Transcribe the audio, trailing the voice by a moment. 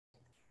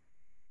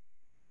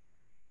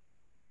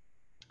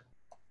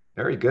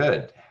Very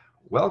good.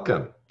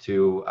 Welcome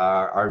to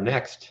our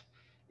next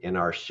in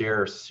our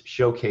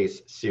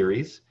Showcase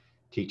series,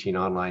 Teaching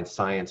Online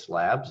Science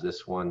Labs,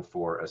 this one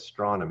for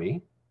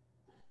astronomy.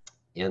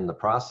 In the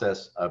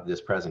process of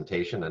this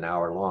presentation, an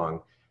hour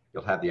long,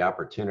 you'll have the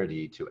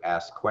opportunity to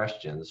ask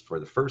questions for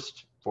the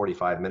first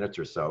 45 minutes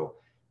or so.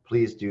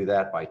 Please do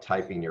that by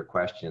typing your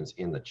questions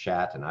in the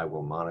chat and I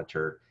will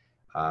monitor.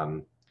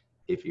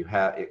 If you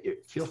have,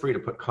 feel free to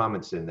put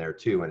comments in there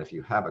too. And if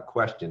you have a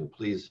question,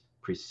 please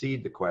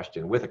precede the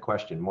question with a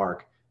question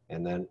mark,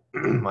 and then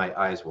my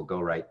eyes will go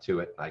right to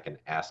it. I can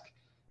ask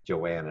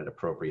Joann at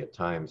appropriate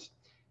times.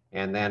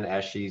 And then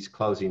as she's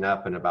closing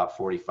up in about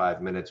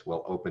 45 minutes,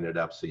 we'll open it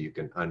up so you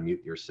can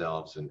unmute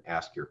yourselves and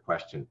ask your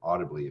question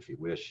audibly if you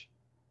wish.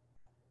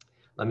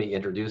 Let me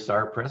introduce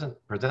our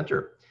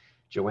presenter.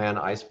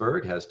 Joann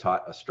Eisberg has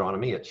taught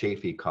astronomy at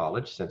Chaffey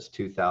College since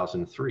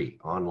 2003,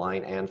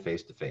 online and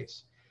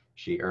face-to-face.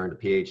 She earned a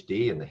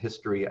PhD in the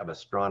history of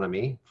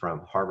astronomy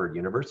from Harvard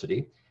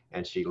University,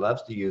 and she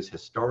loves to use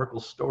historical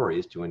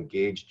stories to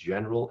engage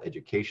general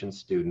education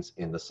students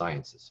in the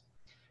sciences.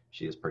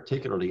 She is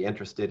particularly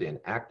interested in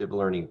active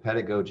learning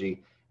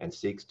pedagogy and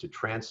seeks to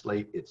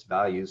translate its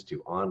values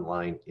to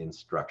online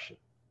instruction.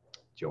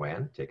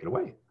 Joann, take it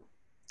away.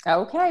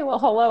 Okay, well,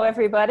 hello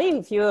everybody.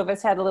 A few of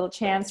us had a little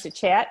chance to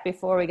chat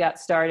before we got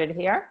started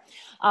here.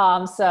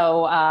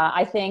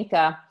 I think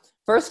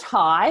first,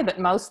 hi, but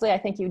mostly I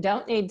think you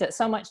don't need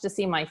so much to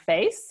see my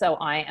face, so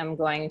I am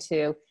going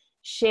to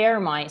share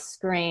my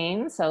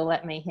screen. So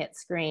let me hit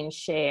screen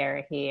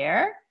share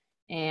here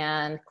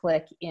and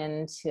click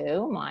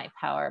into my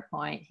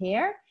PowerPoint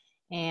here.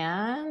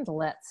 And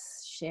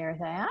let's share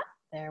that.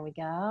 There we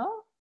go.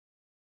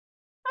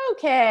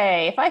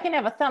 Okay, if I can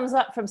have a thumbs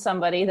up from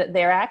somebody that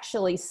they're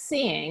actually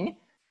seeing.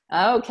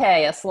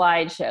 Okay, a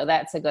slideshow,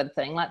 that's a good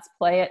thing. Let's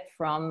play it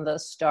from the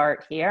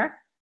start here.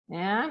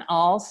 And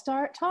I'll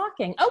start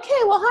talking. Okay,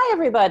 well, hi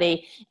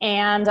everybody.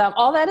 And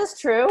all that is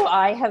true.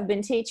 I have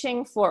been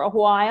teaching for a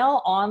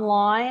while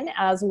online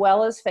as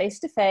well as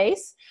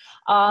face-to-face.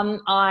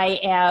 I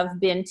have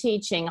been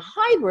teaching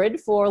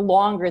hybrid for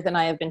longer than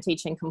I have been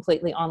teaching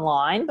completely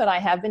online, but I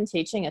have been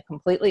teaching a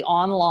completely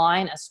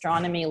online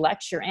astronomy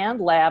lecture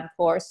and lab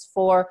course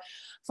for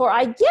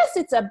I guess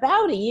it's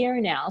about a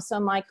year now. So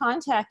my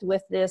contact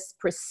with this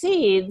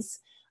precedes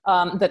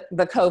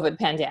the COVID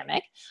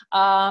pandemic.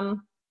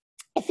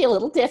 I feel a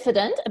little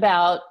diffident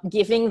about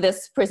giving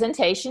this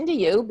presentation to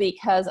you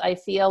because I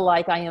feel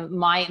like I am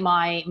my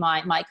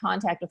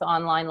contact with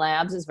online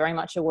labs is very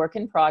much a work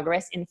in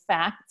progress. In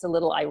fact, it's a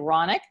little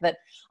ironic that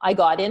I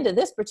got into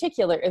this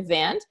particular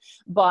event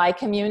by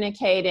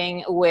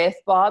communicating with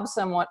Bob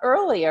somewhat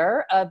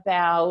earlier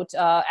about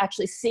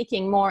actually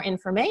seeking more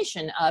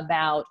information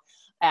about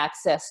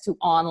access to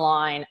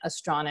online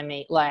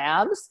astronomy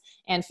labs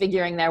and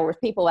figuring there were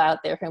people out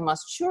there who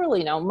must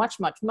surely know much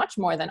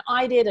more than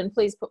I did, and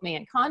please put me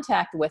in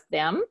contact with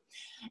them.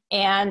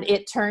 And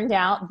it turned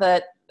out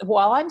that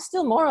while I'm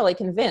still morally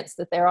convinced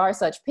that there are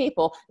such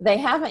people, they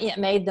haven't yet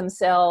made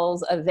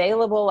themselves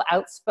available,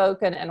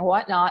 outspoken, and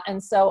whatnot.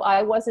 And so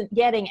I wasn't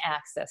getting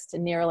access to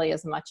nearly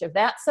as much of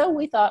that. So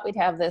we thought we'd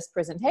have this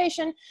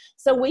presentation.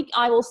 So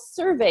I will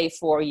survey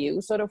for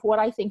you sort of what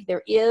I think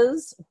there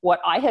is,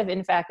 what I have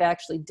in fact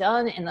actually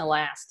done in the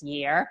last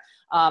year.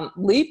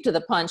 Leap to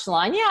the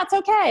punchline. Yeah, it's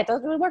okay.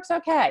 It works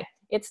okay.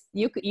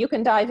 You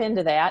can dive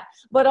into that,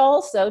 but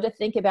also to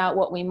think about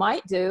what we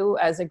might do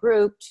as a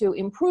group to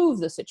improve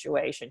the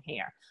situation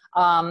here.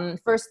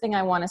 First thing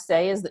I want to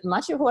say is that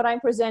much of what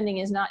I'm presenting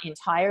is not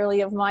entirely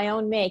of my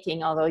own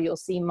making, although you'll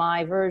see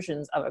my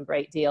versions of a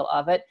great deal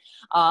of it,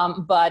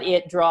 but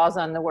it draws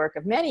on the work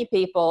of many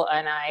people,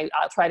 and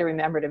I'll try to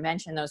remember to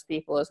mention those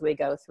people as we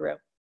go through.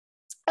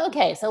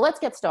 Okay, so let's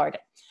get started.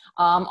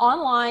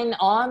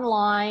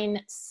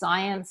 Online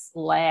science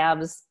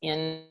labs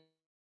in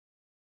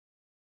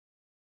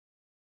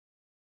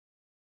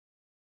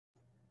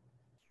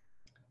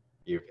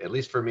At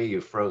least for me,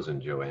 you've frozen,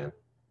 Joann.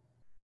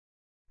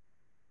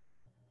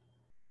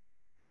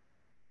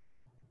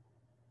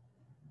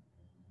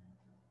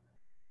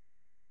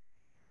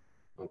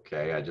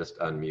 Okay, I just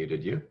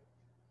unmuted you.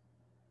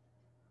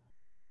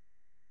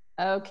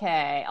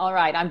 Okay, all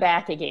right, I'm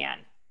back again.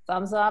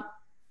 Thumbs up?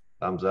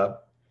 Thumbs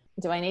up.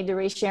 Do I need to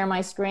reshare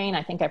my screen?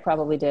 I think I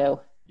probably do.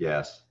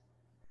 Yes.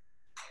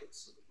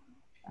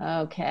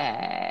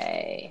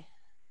 Okay.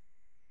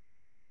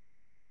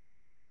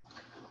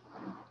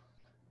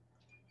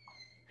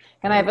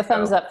 Can I have a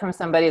thumbs up from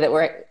somebody that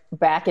we're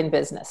back in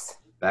business?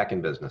 Back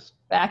in business.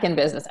 Back in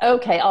business.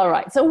 Okay, all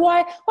right. So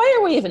why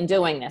are we even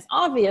doing this?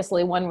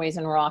 Obviously, one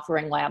reason we're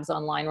offering labs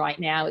online right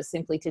now is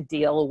simply to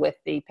deal with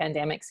the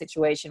pandemic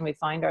situation we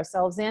find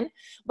ourselves in.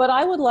 But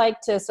I would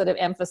like to sort of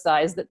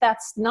emphasize that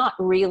that's not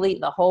really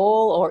the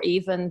whole or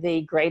even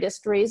the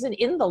greatest reason.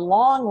 In the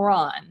long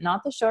run,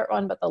 not the short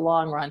run, but the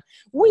long run,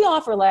 we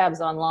offer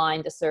labs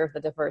online to serve the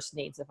diverse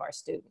needs of our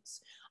students.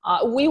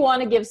 We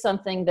want to give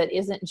something that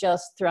isn't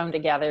just thrown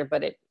together,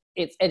 but it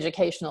its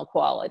educational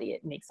quality.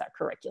 It makes our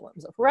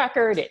curriculums of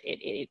record.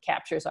 It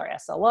captures our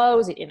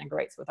SLOs. It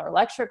integrates with our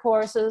lecture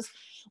courses.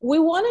 We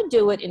want to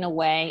do it in a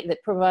way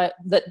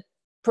that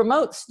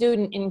promotes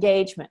student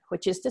engagement,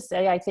 which is to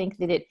say, I think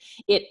that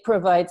it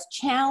provides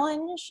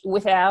challenge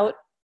without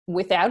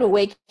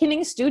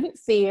awakening student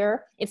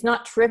fear. It's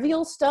not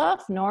trivial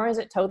stuff, nor is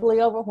it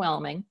totally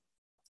overwhelming.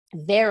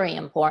 Very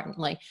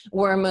importantly,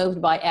 we're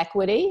moved by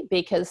equity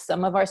because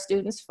some of our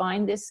students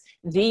find this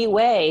the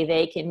way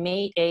they can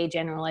meet a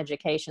general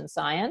education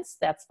science.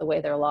 That's the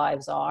way their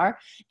lives are.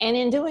 And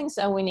in doing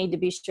so, we need to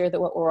be sure that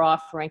what we're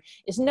offering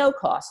is no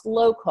cost,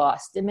 low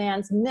cost,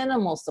 demands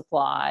minimal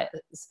supplies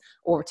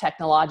or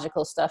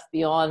technological stuff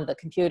beyond the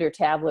computer,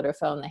 tablet, or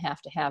phone they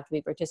have to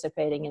be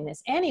participating in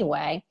this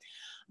anyway.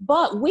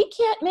 But we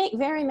can't make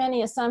very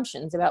many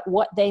assumptions about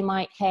what they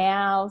might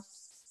have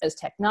as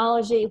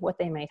technology, what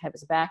they might have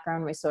as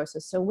background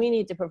resources. So we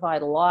need to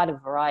provide a lot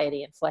of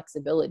variety and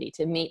flexibility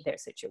to meet their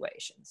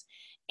situations.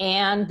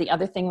 And the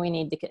other thing we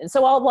need to,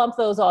 so I'll lump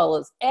those all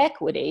as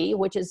equity,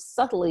 which is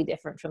subtly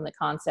different from the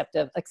concept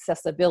of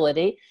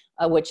accessibility,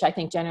 which I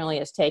think generally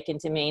is taken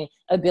to mean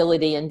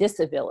ability and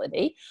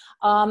disability.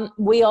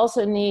 We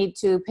also need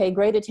to pay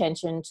great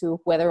attention to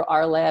whether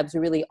our labs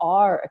really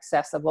are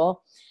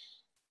accessible.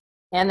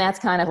 And that's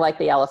kind of like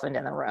the elephant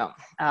in the room.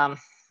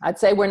 I'd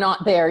say we're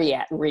not there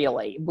yet,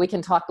 really. We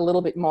can talk a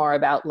little bit more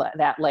about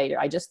that later.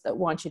 I just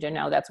want you to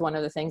know that's one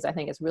of the things I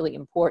think is really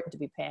important to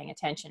be paying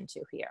attention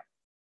to here.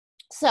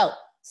 So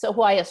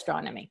why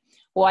astronomy?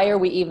 Why are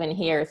we even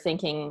here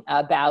thinking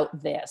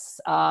about this?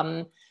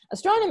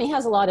 Astronomy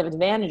has a lot of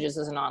advantages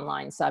as an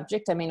online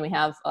subject. I mean, we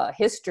have a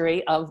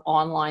history of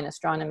online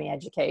astronomy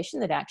education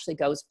that actually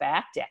goes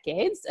back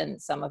decades,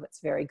 and some of it's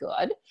very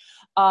good.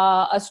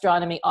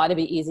 Astronomy ought to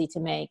be easy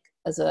to make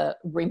as a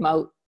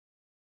remote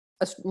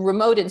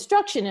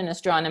instruction in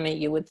astronomy,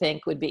 you would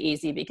think would be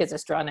easy because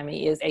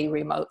astronomy is a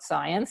remote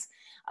science.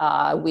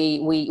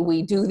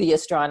 We do the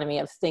astronomy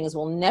of things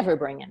we'll never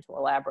bring into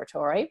a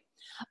laboratory.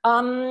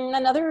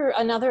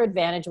 Another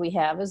advantage we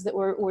have is that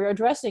we're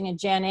addressing a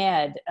gen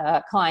ed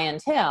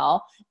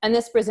clientele, and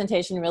this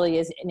presentation really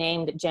is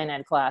named gen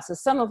ed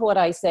classes. Some of what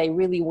I say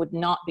really would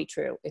not be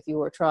true if you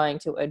were trying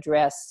to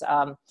address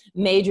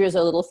majors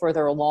a little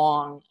further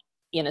along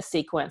in a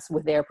sequence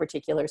with their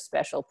particular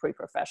special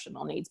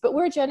pre-professional needs. But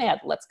we're gen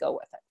ed, let's go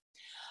with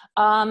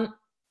it.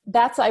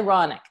 That's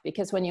ironic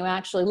because when you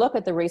actually look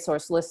at the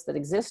resource lists that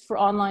exist for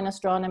online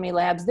astronomy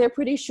labs, they're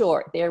pretty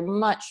short. They're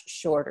much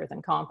shorter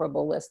than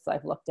comparable lists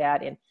I've looked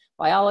at in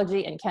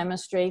biology and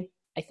chemistry.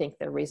 I think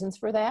there are reasons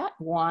for that.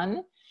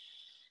 One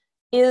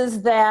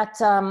is that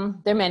there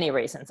are many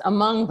reasons.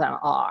 Among them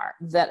are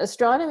that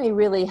astronomy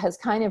really has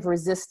kind of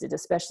resisted,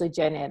 especially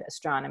gen ed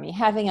astronomy,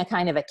 having a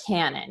kind of a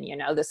canon, you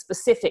know, the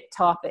specific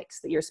topics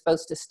that you're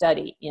supposed to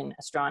study in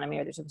astronomy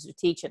or they're supposed to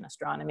teach in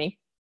astronomy.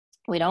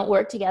 We don't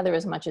work together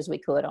as much as we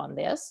could on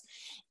this.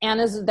 And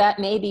that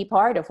may be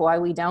part of why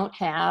we don't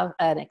have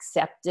an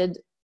accepted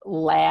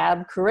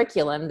lab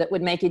curriculum that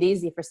would make it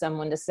easy for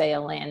someone to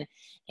sail in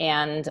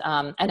and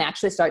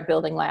actually start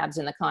building labs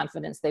in the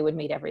confidence they would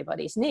meet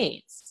everybody's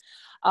needs.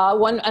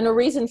 And a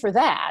reason for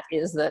that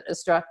is that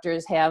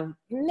instructors have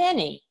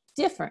many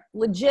different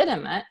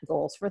legitimate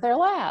goals for their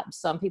labs.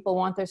 Some people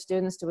want their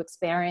students to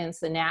experience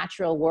the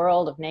natural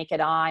world of naked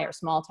eye or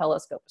small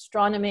telescope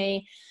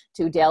astronomy,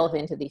 to delve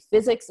into the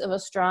physics of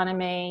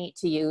astronomy,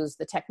 to use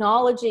the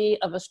technology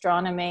of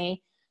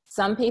astronomy.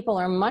 Some people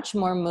are much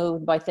more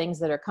moved by things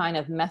that are kind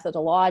of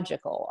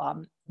methodological,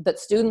 that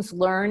students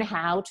learn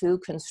how to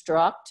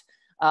construct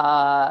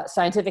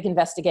scientific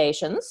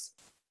investigations.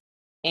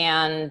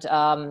 And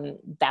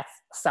that's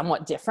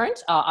somewhat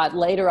different.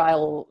 Later,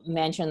 I'll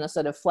mention the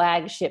sort of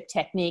flagship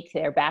technique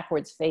there,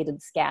 backwards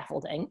faded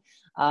scaffolding,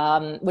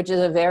 which is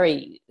a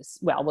very,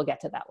 well, we'll get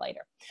to that later.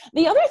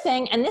 The other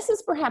thing, and this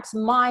is perhaps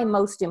my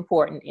most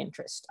important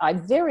interest,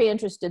 I'm very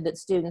interested that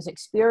students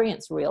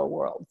experience real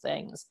world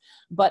things,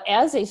 but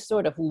as a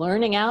sort of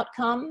learning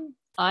outcome,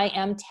 I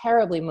am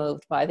terribly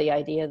moved by the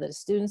idea that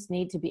students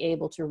need to be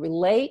able to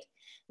relate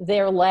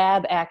their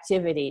lab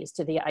activities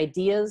to the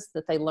ideas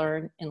that they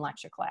learn in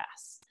lecture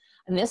class.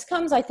 And this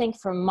comes, I think,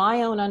 from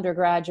my own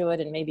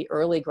undergraduate and maybe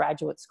early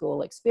graduate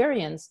school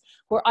experience,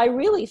 where I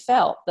really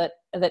felt that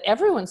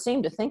everyone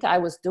seemed to think I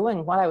was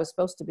doing what I was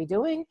supposed to be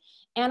doing,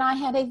 and I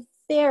had a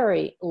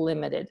very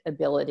limited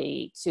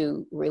ability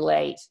to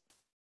relate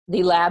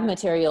the lab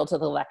material to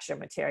the lecture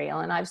material.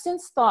 And I've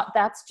since thought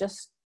that's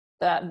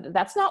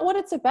not what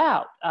it's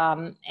about.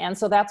 And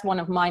so that's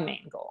one of my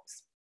main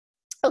goals.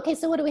 Okay,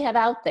 so what do we have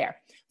out there?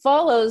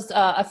 Follows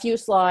a few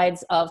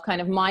slides of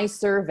kind of my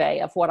survey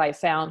of what I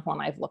found when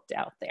I've looked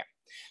out there.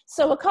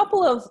 So a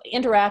couple of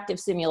interactive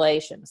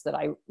simulations that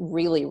I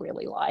really,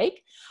 really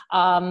like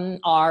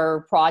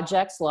are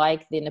projects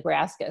like the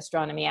Nebraska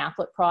Astronomy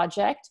Applet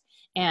Project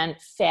and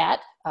PhET.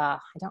 I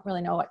don't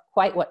really know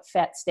quite what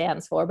PhET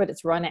stands for, but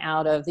it's run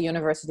out of the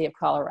University of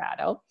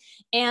Colorado.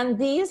 And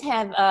these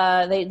have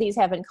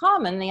in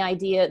common the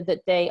idea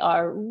that they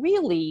are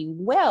really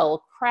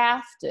well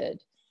crafted,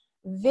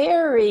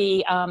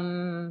 very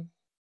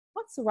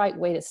what's the right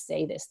way to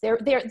say this?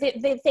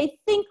 They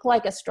think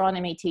like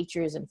astronomy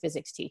teachers and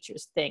physics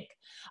teachers think.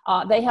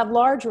 They have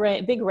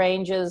big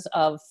ranges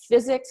of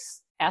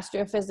physics,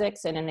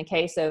 astrophysics, and in the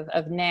case of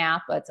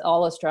NAP, it's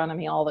all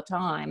astronomy all the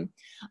time.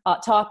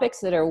 Topics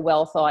that are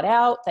well thought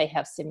out. They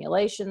have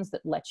simulations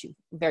that let you,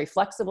 very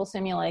flexible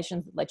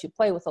simulations that let you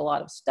play with a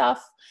lot of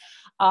stuff.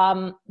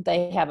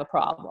 They have a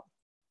problem,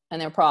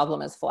 and their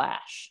problem is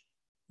Flash.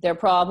 Their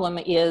problem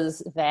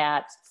is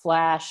that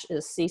Flash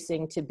is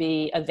ceasing to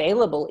be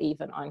available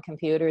even on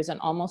computers, and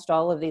almost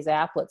all of these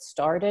applets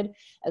started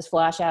as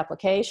Flash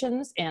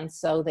applications, and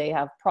so they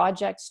have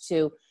projects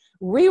to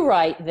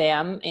rewrite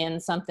them in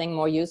something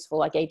more useful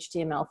like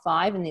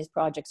HTML5, and these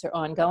projects are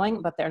ongoing,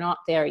 but they're not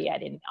there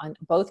yet. In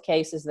both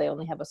cases, they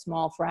only have a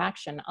small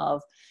fraction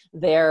of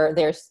their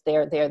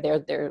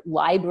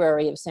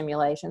library of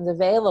simulations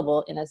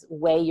available in a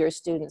way your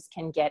students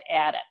can get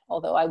at it.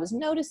 Although I was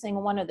noticing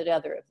one or the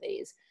other of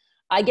these.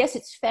 I guess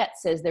it's FET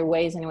says there are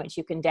ways in which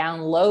you can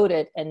download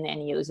it and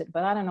then use it,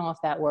 but I don't know if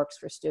that works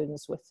for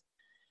students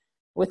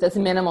with this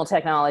minimal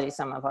technology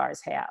some of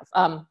ours have.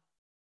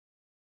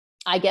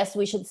 I guess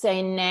we should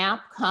say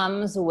NAP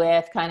comes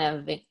with kind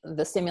of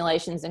the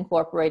simulations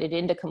incorporated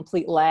into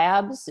complete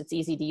labs. It's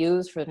easy to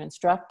use for an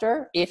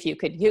instructor if you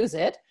could use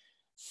it.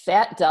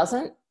 FET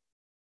doesn't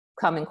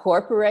come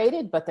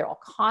incorporated, but there are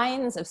all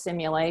kinds of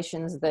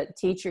simulations that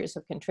teachers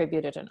have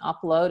contributed and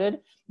uploaded.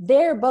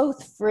 They're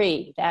both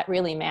free. That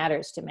really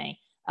matters to me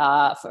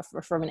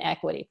from an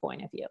equity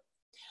point of view.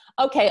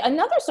 Okay,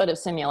 another sort of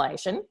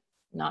simulation,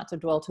 not to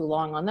dwell too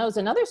long on those,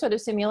 another sort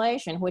of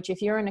simulation, which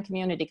if you're in a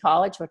community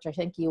college, which I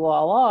think you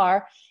all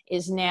are,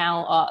 is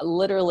now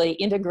literally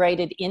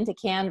integrated into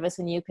Canvas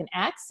and you can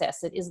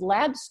access it, is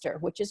Labster,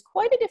 which is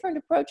quite a different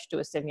approach to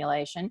a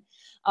simulation.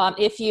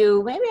 Maybe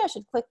I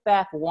should click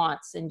back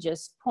once and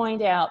just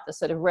point out the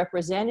sort of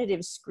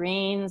representative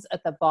screens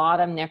at the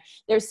bottom.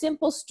 They're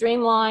simple,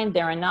 streamlined.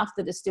 They're enough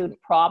that a student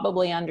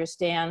probably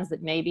understands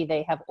that maybe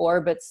they have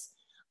orbits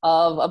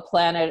of a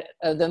planet,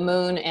 the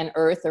moon and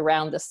Earth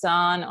around the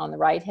sun on the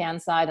right-hand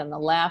side. On the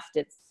left,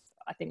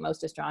 I think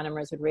most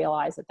astronomers would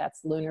realize that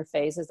that's lunar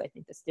phases. I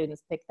think the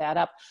students pick that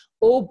up.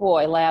 Oh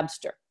boy,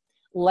 Labster.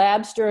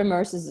 Labster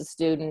immerses the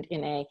student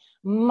in a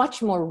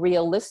much more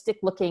realistic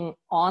looking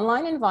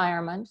online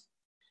environment.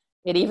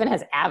 It even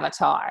has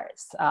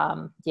avatars.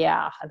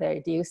 Yeah,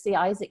 do you see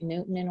Isaac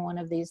Newton in one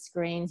of these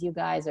screens? You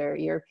guys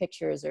your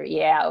pictures are,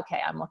 yeah,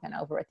 okay, I'm looking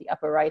over at the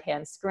upper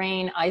right-hand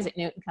screen. Isaac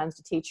Newton comes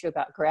to teach you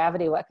about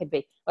gravity. What could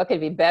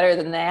be better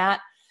than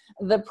that?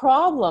 The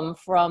problem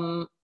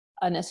from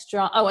and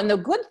the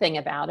good thing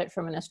about it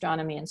from an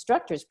astronomy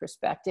instructor's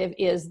perspective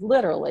is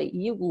literally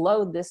you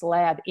load this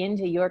lab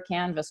into your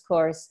Canvas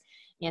course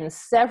in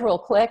several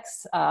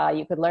clicks.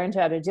 You could learn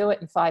how to do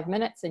it in 5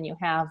 minutes and you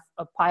have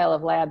a pile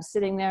of labs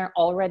sitting there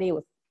already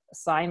with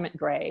assignment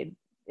grade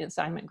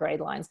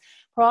lines.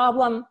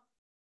 Problem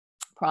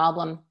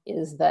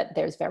is that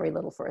there's very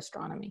little for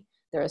astronomy.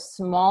 There are a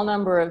small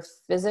number of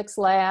physics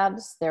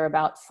labs. There are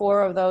about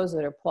 4 of those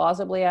that are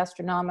plausibly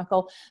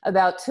astronomical.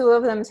 About 2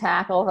 of them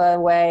tackle the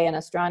way an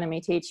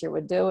astronomy teacher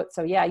would do it.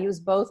 So yeah,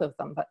 use both of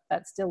them, but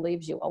that still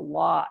leaves you a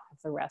lot of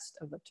the rest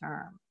of the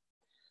term.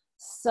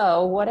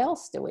 So what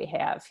else do we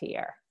have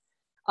here?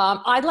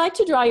 I'd like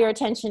to draw your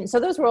attention. So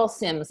those were all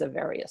sims of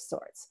various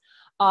sorts.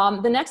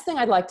 The next thing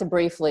I'd like to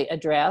briefly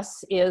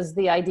address is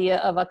the idea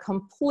of a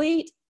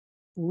complete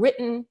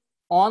written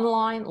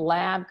online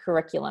lab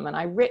curriculum. And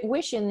I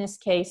wish in this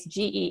case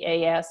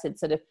GEAS had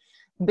sort of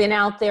been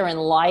out there in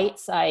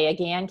lights. I,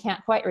 again,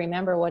 can't quite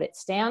remember what it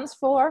stands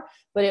for,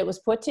 but it was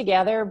put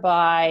together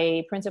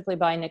principally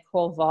by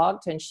Nicole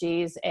Vogt, and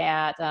she's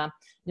at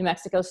New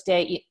Mexico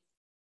State.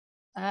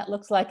 It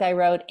looks like I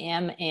wrote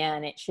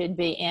MN. It should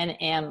be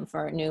NM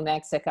for New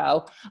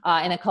Mexico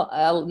in a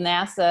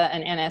NASA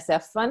and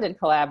NSF funded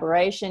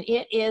collaboration.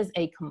 It is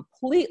a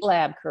complete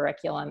lab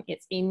curriculum.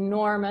 It's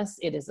enormous.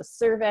 It is a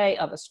survey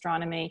of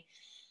astronomy.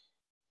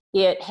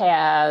 It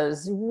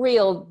has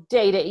real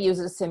data. It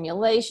uses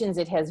simulations.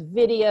 It has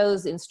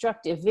videos,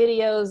 instructive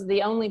videos.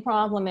 The only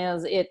problem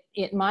is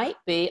it might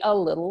be a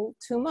little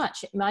too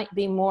much. It might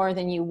be more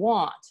than you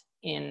want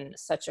in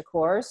such a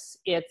course.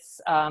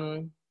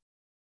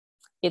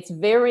 It's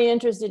very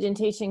interested in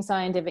teaching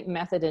scientific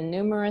method and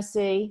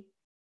numeracy.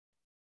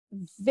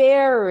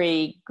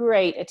 Very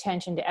great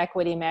attention to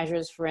equity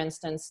measures. For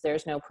instance,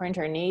 there's no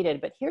printer needed,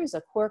 but here's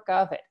a quirk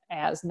of it.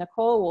 As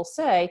Nicole will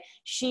say,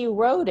 she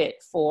wrote it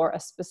for a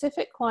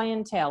specific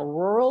clientele,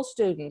 rural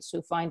students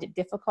who find it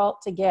difficult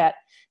to get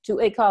to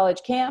a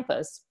college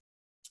campus.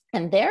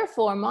 And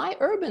therefore, my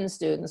urban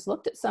students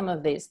looked at some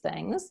of these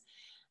things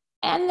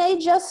and they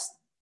just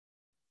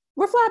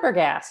were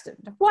flabbergasted.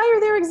 Why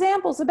are there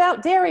examples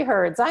about dairy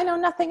herds? I know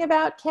nothing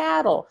about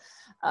cattle.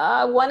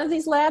 One of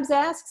these labs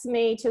asks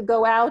me to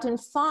go out and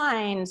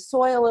find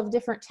soil of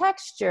different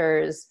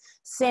textures,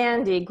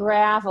 sandy,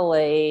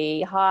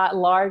 gravelly, hot,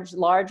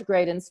 large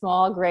grade and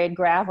small grade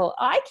gravel.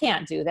 I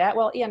can't do that.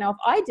 Well, you know, if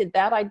I did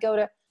that, I'd go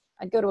to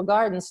a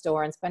garden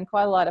store and spend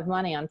quite a lot of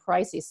money on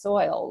pricey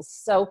soils.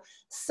 So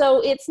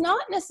it's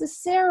not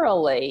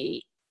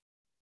necessarily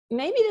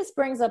maybe this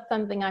brings up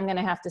something I'm going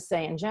to have to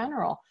say in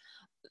general.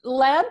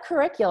 Lab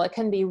curricula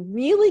can be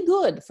really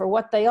good for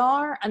what they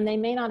are, and they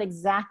may not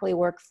exactly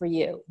work for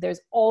you. There's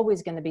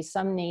always going to be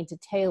some need to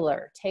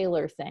tailor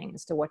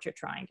things to what you're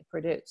trying to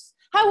produce.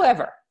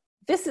 However,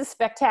 this is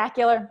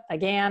spectacular.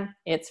 Again,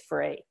 it's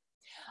free.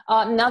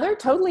 Another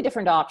totally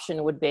different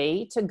option would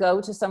be to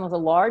go to some of the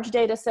large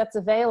data sets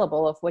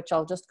available, of which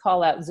I'll just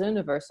call out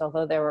Zooniverse,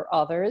 although there are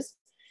others.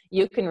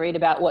 You can read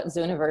about what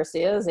Zooniverse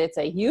is. It's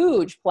a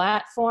huge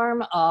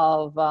platform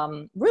of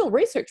real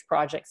research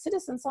projects,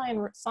 citizen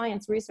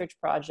science research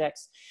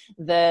projects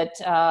that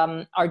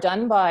are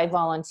done by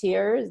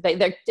volunteers.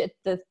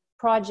 The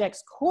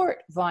projects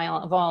court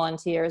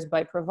volunteers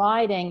by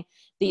providing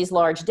these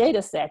large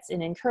data sets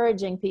and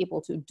encouraging people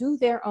to do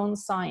their own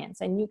science,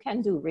 and you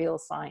can do real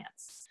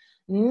science.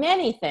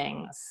 Many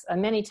things,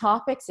 many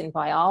topics in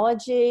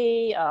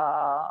biology,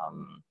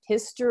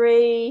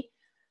 history,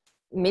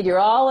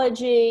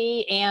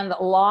 meteorology, and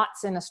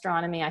lots in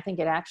astronomy. I think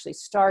it actually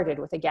started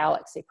with a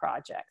galaxy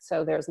project.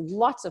 So there's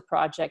lots of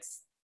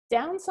projects.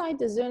 Downside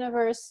to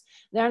Zooniverse,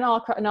 they're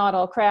not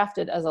all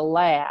crafted as a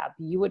lab.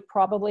 You would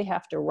probably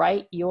have to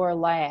write your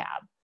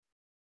lab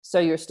so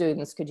your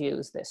students could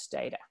use this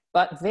data,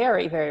 but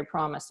very, very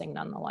promising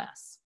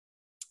nonetheless.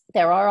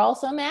 There are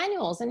also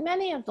manuals, and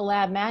many of the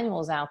lab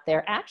manuals out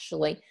there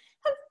actually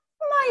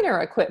have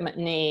minor equipment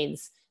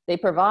needs. They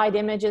provide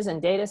images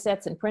and data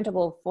sets in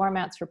printable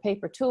formats for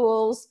paper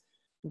tools.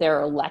 There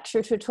are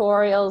lecture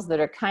tutorials that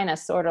are kind of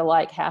sort of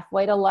like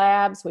halfway to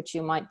labs, which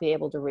you might be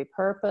able to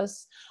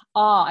repurpose.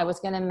 I was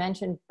going to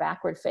mention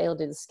backward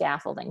failed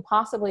scaffolding,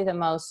 possibly the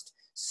most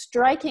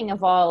striking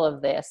of all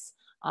of this.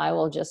 I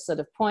will just sort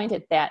of point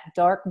at that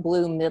dark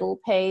blue middle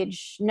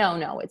page.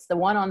 No, it's the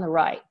one on the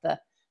right, the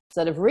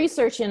sort of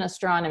research in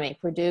astronomy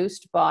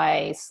produced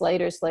by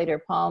Slater,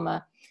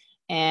 Palma,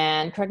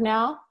 and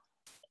Cragnell.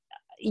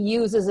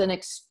 Uses an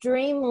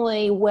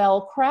extremely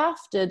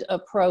well-crafted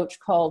approach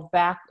called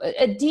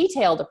a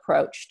detailed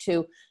approach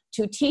to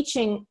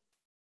teaching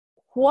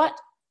what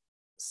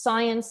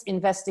science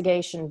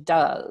investigation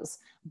does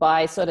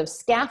by sort of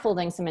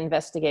scaffolding some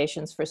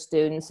investigations for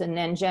students and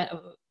then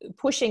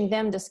pushing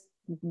them to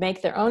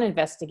make their own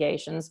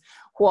investigations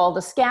while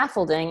the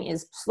scaffolding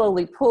is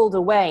slowly pulled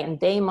away and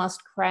they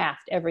must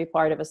craft every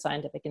part of a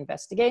scientific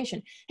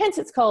investigation. Hence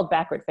it's called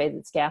backward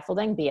failed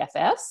scaffolding,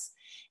 BFS.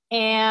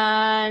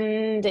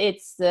 And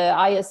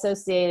I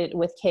associate it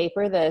with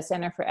CAPER, the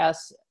Center for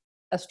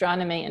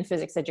Astronomy and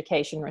Physics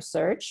Education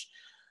Research.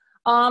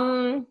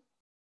 I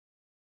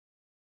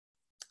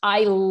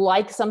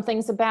like some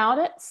things about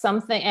it,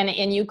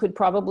 and you could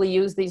probably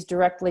use these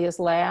directly as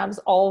labs,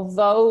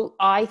 although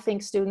I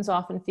think students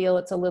often feel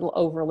it's a little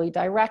overly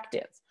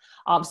directive.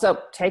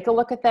 So take a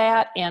look at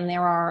that, and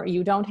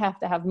you don't have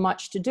to have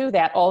much to do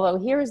that, although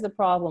here's the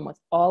problem with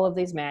all of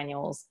these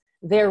manuals.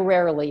 They're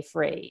rarely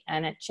free.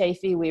 And at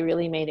Chaffey, we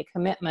really made a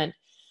commitment,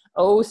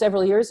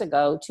 several years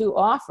ago, to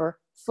offer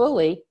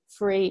fully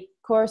free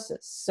courses.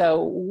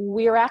 So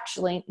we're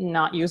actually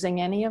not using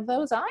any of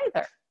those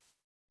either.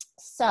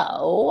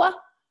 So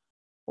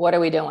what are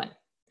we doing?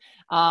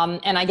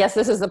 And I guess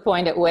this is the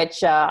point at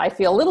which I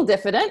feel a little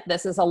diffident.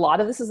 This is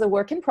a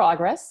work in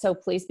progress, so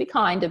please be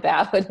kind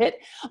about it.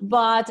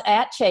 But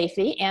at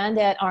Chaffey and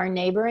at our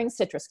neighboring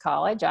Citrus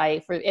College,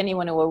 for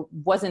anyone who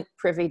wasn't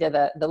privy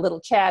to the little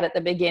chat at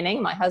the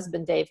beginning, my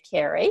husband, Dave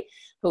Carey,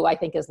 who I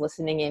think is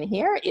listening in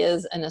here,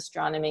 is an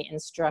astronomy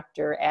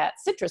instructor at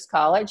Citrus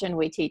College, and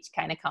we teach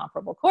kind of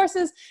comparable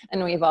courses,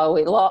 and we've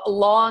always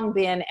long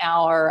been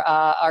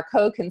our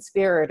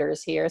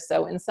co-conspirators here.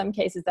 So in some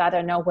cases, I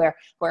don't know where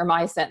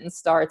my sentence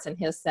starts and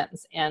his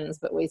sentence ends,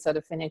 but we sort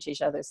of finish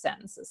each other's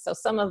sentences. So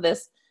some of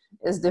this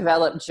is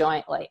developed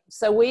jointly.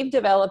 So we've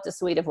developed a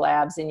suite of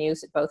labs in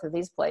use at both of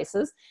these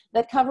places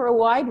that cover a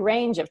wide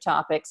range of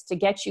topics to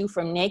get you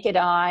from naked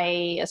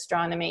eye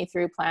astronomy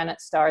through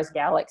planets, stars,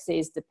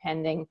 galaxies,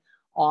 depending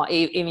on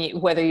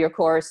whether your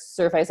course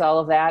surveys all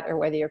of that or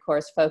whether your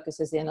course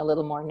focuses in a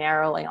little more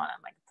narrowly on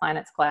like the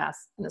planets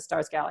class and the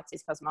stars,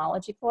 galaxies,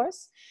 cosmology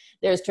course.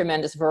 There's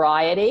tremendous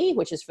variety,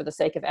 which is for the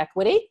sake of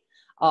equity.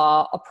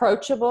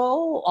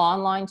 Approachable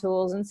online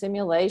tools and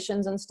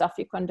simulations and stuff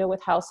you can do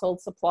with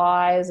household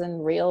supplies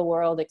and real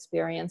world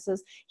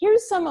experiences.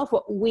 Here's some of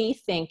what we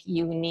think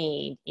you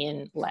need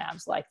in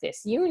labs like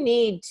this. You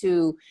need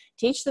to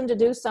teach them to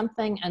do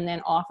something and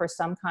then offer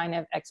some kind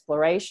of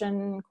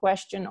exploration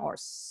question or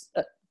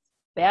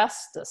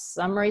best a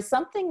summary,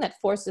 something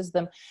that forces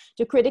them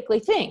to critically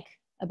think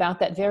about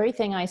that very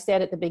thing I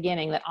said at the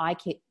beginning that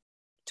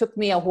took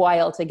me a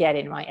while to get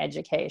in my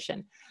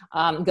education.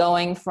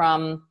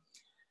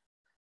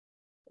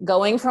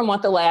 Going from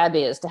what the lab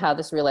is to how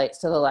this relates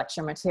to the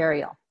lecture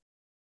material.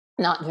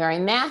 Not very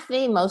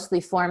mathy, mostly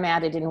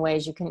formatted in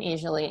ways you can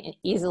easily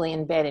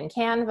embed in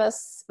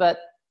Canvas, but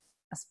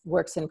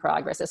works in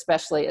progress,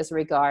 especially as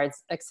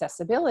regards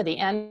accessibility.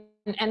 And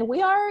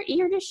we are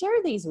eager to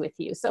share these with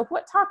you. So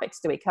what topics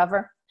do we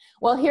cover?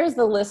 Well, here's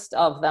the list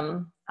of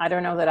them. I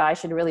don't know that I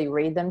should really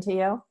read them to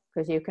you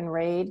because you can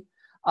read.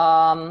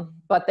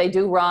 But they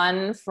do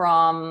run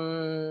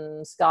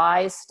from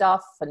sky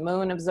stuff and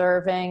moon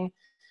observing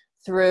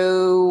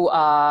through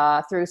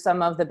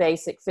some of the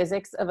basic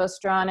physics of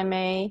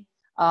astronomy.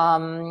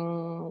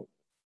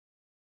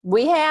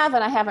 We have,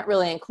 and I haven't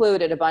really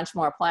included, a bunch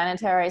more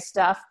planetary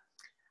stuff,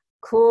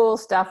 cool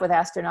stuff with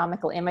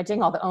astronomical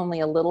imaging, although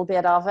only a little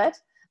bit of it,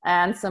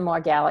 and some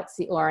more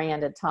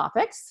galaxy-oriented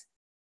topics.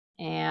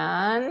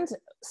 And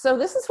so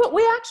this is what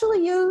we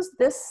actually used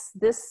this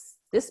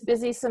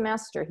busy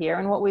semester here,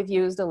 and what we've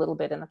used a little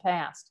bit in the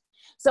past.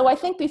 So I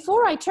think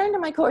before I turn to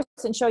my course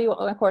and show you what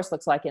my course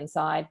looks like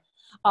inside,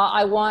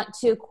 I want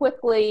to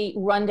quickly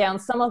run down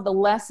some of the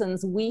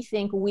lessons we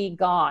think we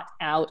got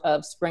out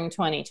of spring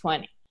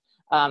 2020.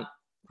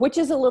 Which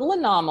is a little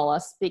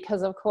anomalous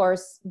because, of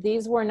course,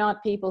 these were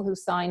not people who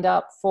signed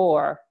up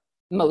for,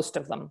 most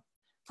of them,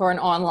 for an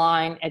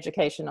online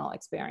educational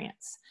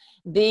experience.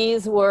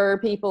 These were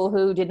people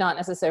who did not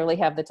necessarily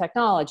have the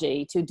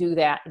technology to do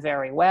that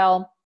very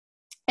well.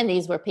 And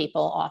these were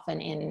people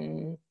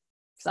often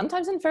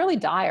sometimes in fairly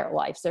dire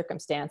life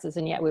circumstances,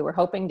 and yet we were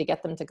hoping to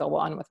get them to go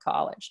on with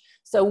college.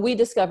 So we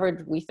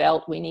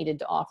felt we needed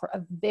to offer a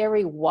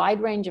very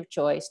wide range of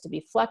choice, to be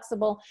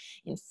flexible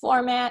in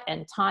format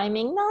and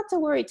timing, not to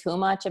worry too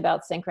much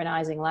about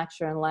synchronizing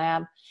lecture and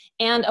lab,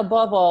 and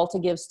above all, to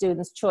give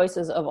students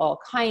choices of all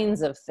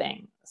kinds of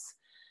things,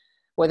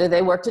 whether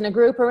they worked in a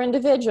group or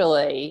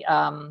individually.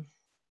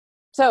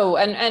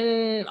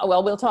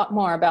 Well, we'll talk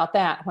more about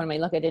that when we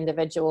look at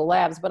individual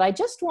labs, but I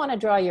just want to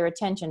draw your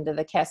attention to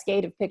the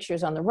cascade of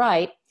pictures on the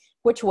right,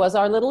 which was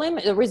our little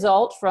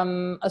result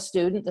from a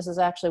student. This is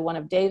actually one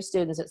of Dave's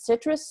students at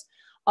Citrus,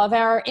 of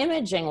our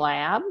imaging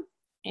lab,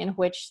 in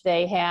which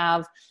they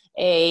have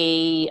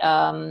a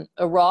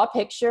raw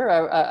picture,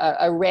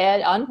 a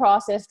red,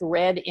 unprocessed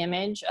red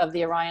image of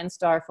the Orion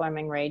star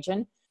forming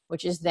region,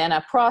 which is then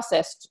a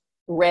processed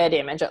red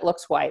image. It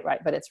looks white,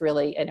 right? But it's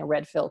really in a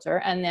red filter.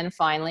 And then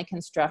finally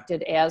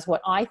constructed as what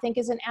I think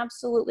is an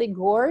absolutely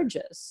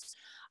gorgeous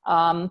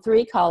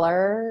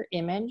 3-color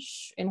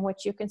image in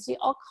which you can see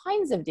all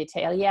kinds of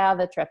detail. Yeah,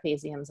 the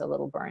trapezium's a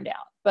little burned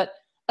out, but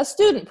a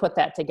student put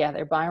that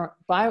together. Byron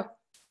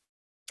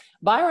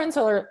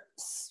Solar,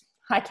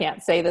 I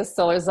can't say this,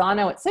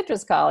 Solorzano at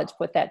Citrus College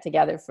put that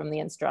together from the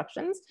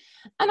instructions.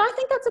 And I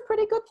think that's a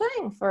pretty good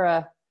thing for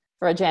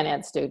a gen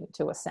ed student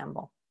to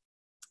assemble.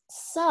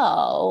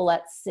 So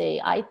let's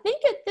see, I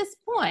think at this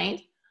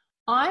point,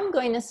 I'm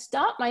going to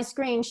stop my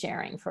screen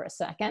sharing for a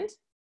second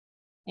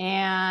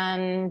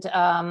and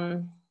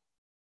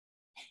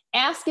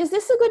ask, is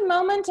this a good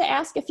moment to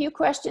ask a few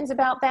questions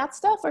about that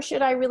stuff, or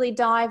should I really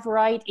dive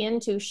right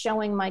into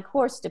showing my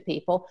course to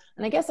people?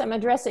 And I guess I'm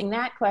addressing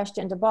that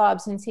question to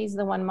Bob, since he's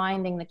the one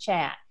minding the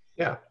chat.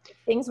 Yeah.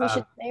 Things we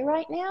should say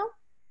right now?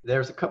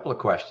 There's a couple of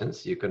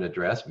questions you can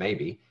address,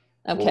 maybe.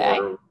 Okay.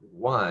 Or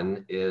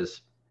one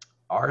is,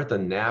 are the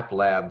NAP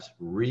labs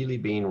really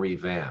being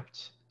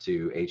revamped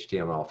to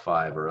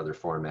HTML5 or other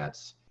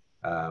formats?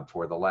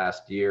 For the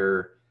last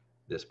year,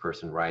 this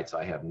person writes,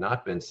 I have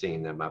not been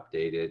seeing them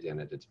updated, and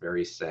it's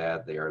very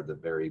sad. They are the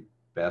very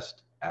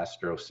best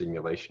astro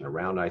simulation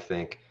around, I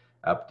think.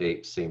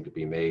 Updates seem to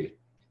be made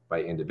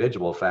by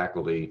individual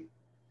faculty,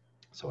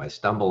 so I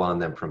stumble on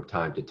them from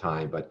time to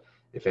time, but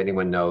if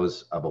anyone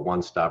knows of a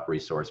one-stop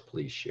resource,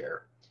 please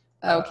share.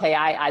 Okay,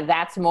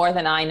 that's more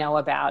than I know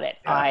about it.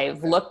 Yeah,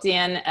 I've looked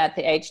in at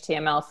the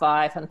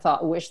HTML5 and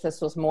thought, wish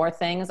this was more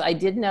things. I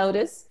did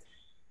notice,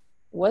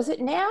 was it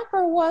NAP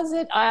or was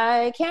it,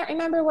 I can't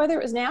remember whether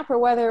it was NAP or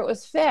whether it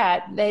was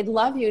FET, they'd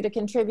love you to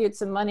contribute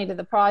some money to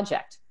the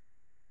project,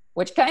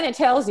 which kind of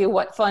tells you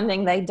what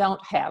funding they don't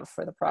have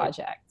for the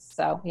project. Right.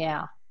 So,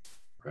 yeah.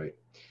 Right.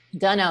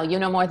 Dunno, you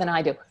know more than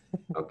I do.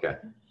 Okay.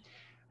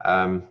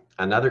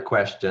 Another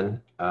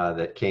question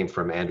that came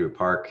from Andrew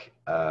Park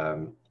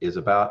is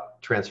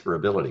about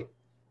transferability.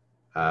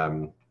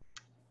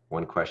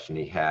 One question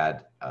he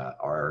had,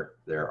 are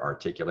there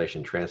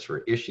articulation transfer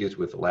issues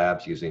with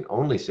labs using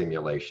only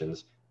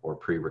simulations or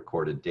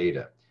pre-recorded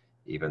data?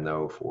 Even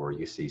though for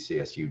UC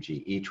CSU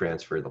GE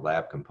transfer, the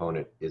lab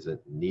component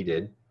isn't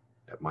needed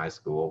at my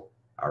school,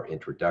 our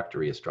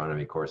introductory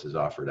astronomy course is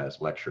offered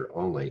as lecture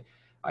only.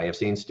 I have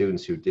seen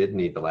students who did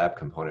need the lab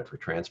component for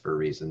transfer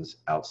reasons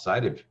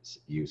outside of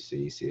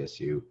UC,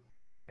 CSU,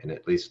 and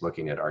at least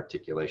looking at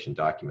articulation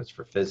documents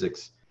for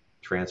physics,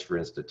 transfer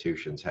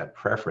institutions had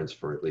preference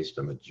for at least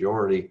a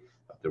majority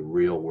of the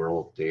real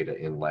world data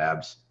in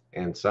labs.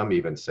 And some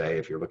even say,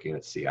 if you're looking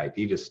at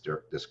CID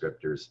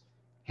descriptors,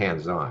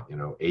 hands-on,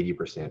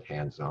 80%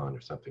 hands-on or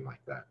something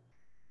like that.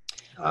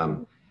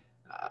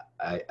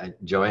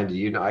 Joann, do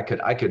you know, I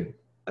could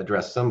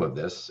address some of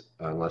this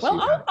unless well,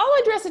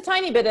 I'll address a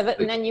tiny bit of it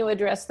and then you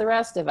address the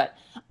rest of it.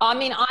 I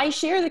mean, I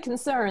share the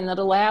concern that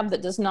a lab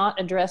that does not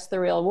address the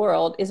real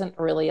world isn't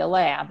really a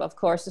lab. Of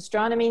course,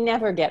 astronomy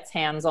never gets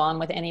hands-on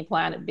with any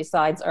planet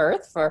besides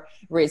Earth for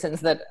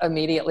reasons that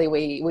immediately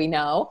we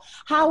know.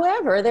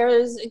 However,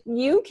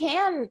 you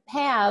can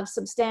have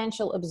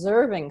substantial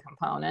observing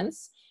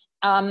components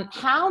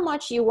How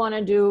much you want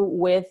to do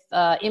with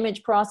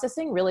image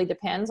processing really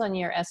depends on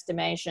your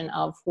estimation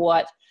of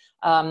what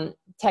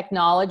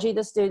technology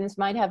the students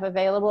might have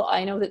available.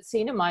 I know that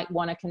Sina might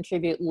want to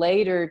contribute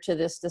later to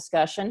this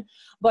discussion,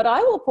 but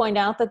I will point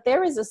out that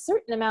there is a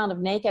certain amount of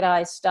naked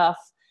eye stuff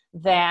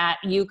that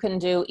you can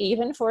do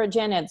even for a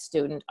gen ed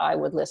student. I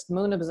would list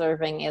moon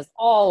observing is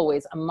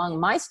always among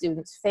my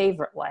students'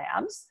 favorite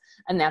labs,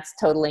 and that's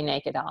totally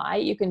naked eye.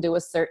 You can do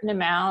a certain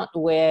amount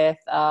with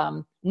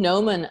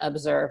gnomon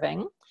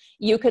observing.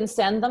 You can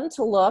send them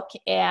to look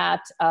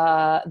at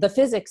the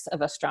physics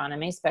of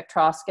astronomy,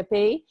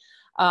 spectroscopy.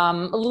 A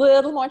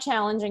little more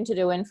challenging to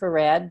do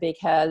infrared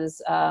because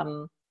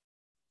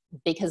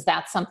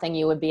that's something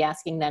you would be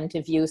asking them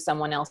to view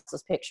someone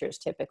else's pictures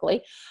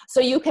typically. So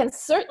you can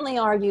certainly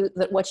argue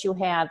that what you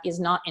have is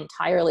not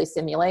entirely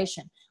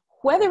simulation.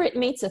 Whether it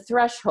meets a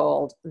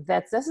threshold,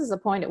 this is a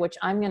point at which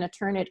I'm going to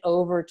turn it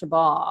over to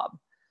Bob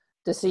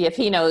to see if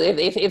he knows,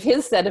 if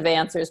his set of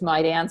answers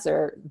might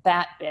answer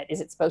that bit. Is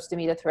it supposed to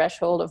meet a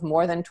threshold of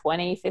more than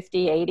 20,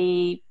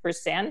 50,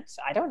 80%?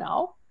 I don't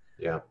know.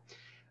 Yeah.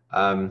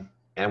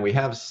 And we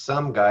have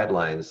some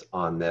guidelines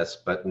on this,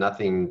 but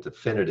nothing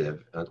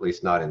definitive, at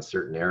least not in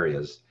certain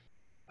areas.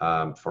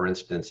 For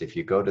instance, if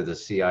you go to the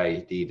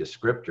CID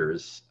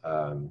descriptors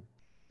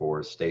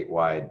for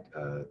statewide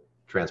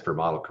transfer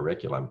model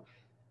curriculum,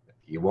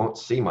 you won't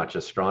see much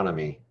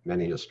astronomy,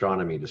 many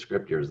astronomy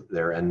descriptors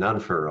there, and none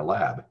for a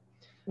lab.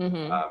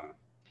 Mm-hmm.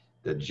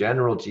 The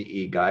general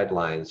GE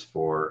guidelines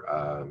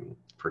for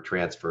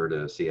transfer to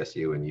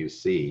CSU and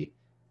UC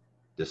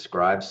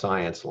describe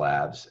science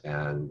labs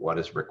and what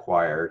is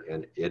required,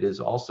 and it is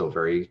also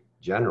very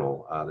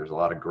general. There's a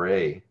lot of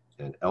gray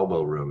and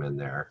elbow room in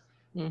there.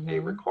 Mm-hmm. They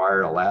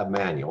require a lab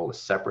manual, a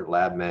separate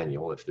lab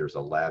manual if there's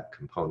a lab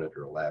component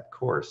or a lab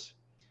course,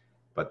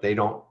 but they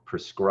don't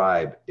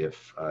prescribe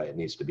if it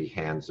needs to be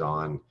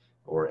hands-on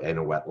or in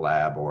a wet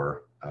lab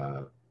or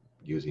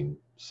using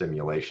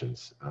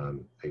simulations.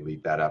 They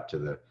leave that up to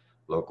the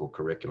local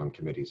curriculum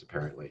committees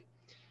apparently.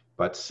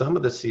 But some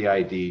of the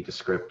CID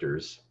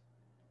descriptors,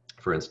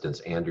 for instance,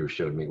 Andrew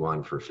showed me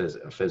one for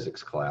a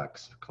physics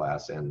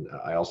class, and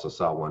I also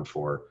saw one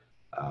for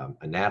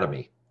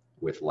anatomy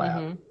with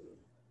lab.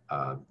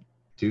 Mm-hmm.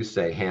 Do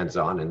say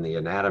hands-on, and the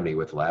anatomy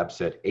with lab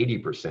said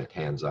 80%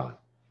 hands-on,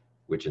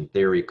 which in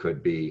theory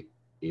could be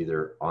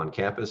either on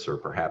campus or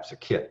perhaps a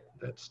kit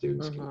that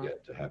students mm-hmm. can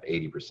get to have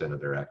 80%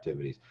 of their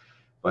activities.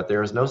 But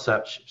there is no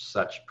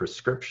such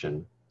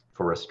prescription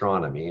for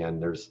astronomy,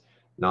 and there's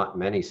not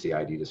many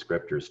CID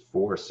descriptors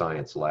for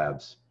science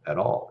labs at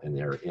all in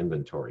their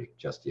inventory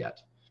just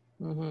yet.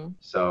 Mm-hmm.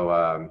 So,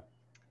 of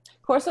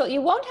course, so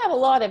you won't have a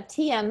lot of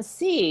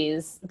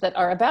TMCs that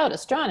are about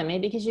astronomy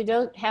because you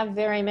don't have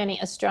very many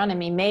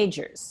astronomy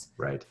majors.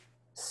 Right.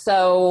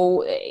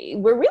 So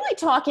we're really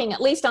talking,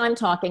 at least I'm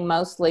talking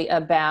mostly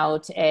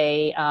about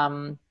a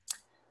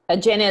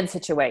gen ed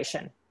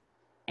situation.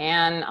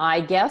 And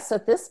I guess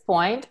at this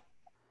point,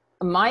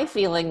 my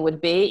feeling would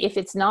be if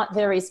it's not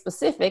very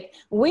specific,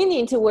 we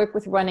need to work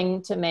with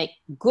running to make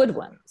good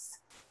ones.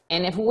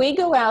 And if we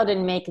go out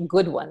and make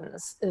good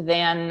ones,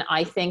 then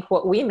I think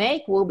what we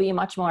make will be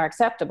much more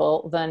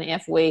acceptable than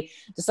if we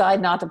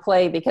decide not to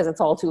play because it's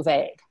all too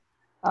vague.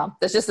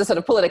 That's just a sort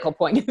of political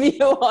point of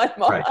view on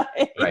mine.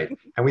 Right.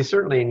 And we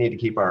certainly need to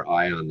keep our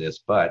eye on this,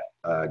 but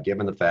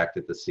given the fact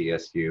that the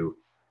CSU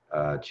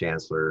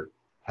chancellor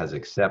has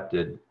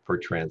accepted for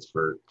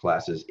transfer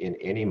classes in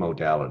any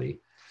modality.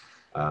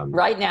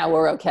 Right now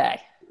we're okay.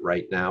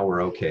 Right now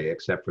we're okay,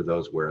 except for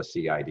those where a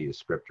CID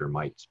descriptor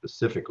might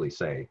specifically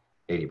say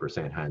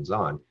 80%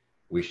 hands-on.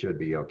 We should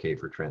be okay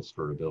for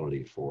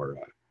transferability for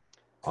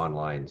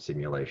online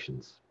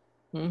simulations.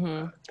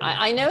 Mm-hmm.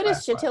 I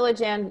noticed Shatila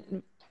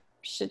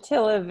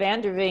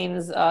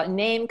Vanderveen's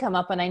name come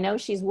up, and I know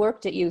she's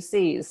worked at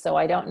UC's, so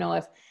I don't know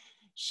if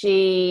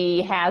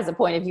she has a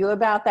point of view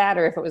about that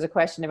or if it was a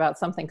question about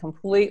something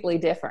completely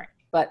different,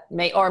 but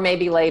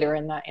maybe later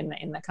in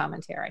the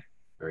commentary.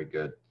 Very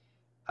good.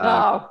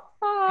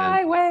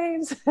 Hi,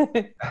 waves.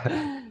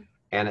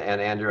 And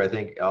Andrew, I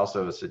think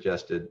also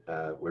suggested,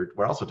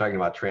 we're also talking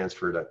about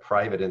transfer to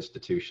private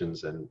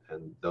institutions and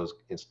those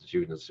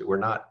institutions who are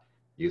not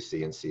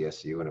UC and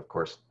CSU. And of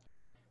course,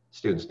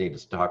 students need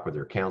to talk with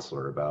their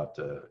counselor about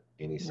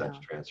any such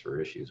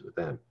transfer issues with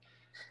them.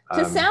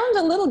 To sound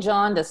a little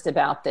jaundiced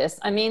about this,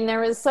 I mean,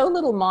 there is so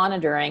little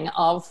monitoring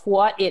of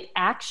what it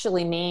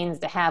actually means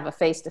to have a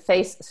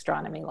face-to-face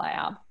astronomy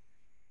lab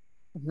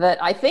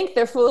that I think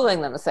they're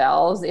fooling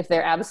themselves if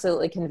they're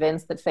absolutely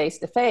convinced that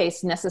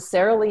face-to-face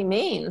necessarily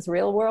means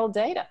real-world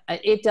data.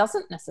 It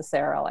doesn't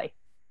necessarily,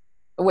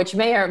 which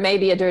may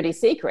be a dirty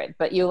secret,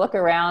 but you look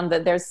around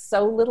that there's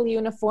so little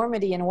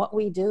uniformity in what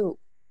we do,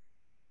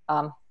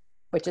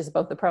 which is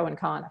both the pro and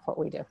con of what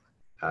we do.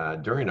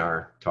 During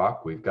our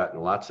talk, we've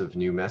gotten lots of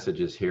new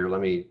messages here.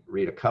 Let me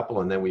read a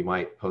couple and then we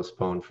might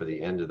postpone for the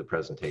end of the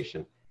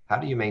presentation. How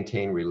do you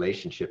maintain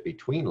relationship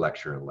between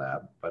lecture and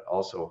lab, but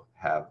also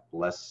have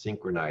less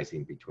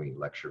synchronizing between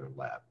lecture and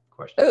lab? ?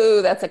 question?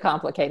 Oh, that's a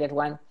complicated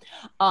one.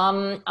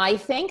 I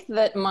think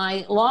that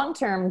my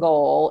long-term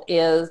goal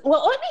is,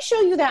 well, let me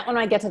show you that when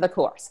I get to the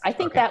course. I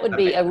think that would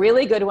be a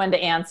really good one to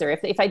answer.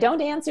 If I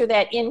don't answer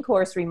that in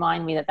course,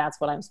 remind me that that's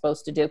what I'm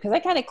supposed to do, because I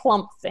kind of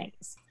clump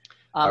things.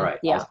 All right,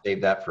 yeah. I'll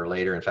save that for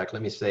later. In fact,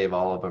 let me save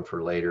all of them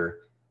for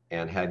later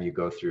and have you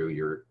go through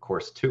your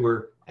course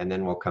tour, and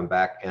then we'll come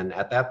back. And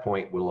at that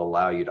point, we'll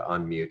allow you to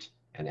unmute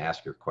and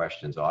ask your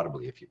questions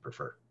audibly if you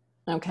prefer.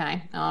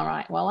 Okay, all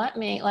right. Well, let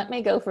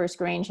me go for a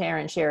screen share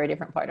and share a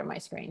different part of my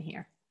screen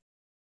here.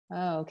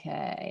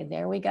 Okay,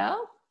 there we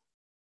go.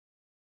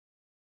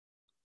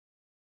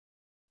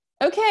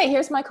 Okay,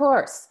 here's my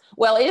course.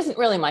 Well, it isn't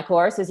really my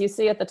course. As you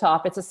see at the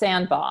top, it's a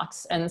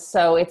sandbox. And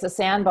so it's a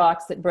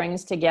sandbox that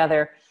brings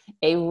together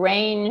a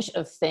range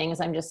of things.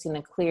 I'm just going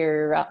to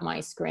clear up my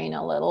screen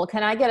a little.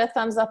 Can I get a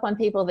thumbs up on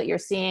people that you're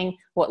seeing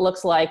what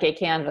looks like a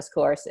Canvas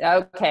course?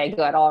 Okay,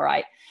 good. All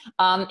right.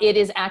 It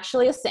is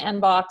actually a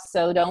sandbox,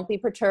 so don't be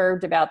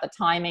perturbed about the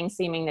timing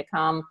seeming to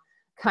come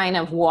kind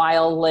of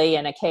wildly,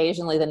 and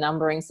occasionally the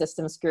numbering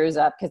system screws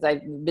up because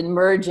I've been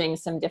merging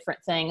some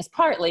different things,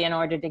 partly in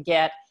order to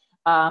get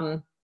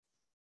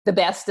the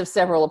best of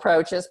several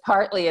approaches,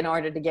 partly in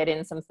order to get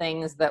in some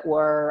things that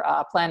were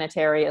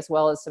planetary, as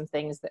well as some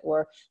things that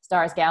were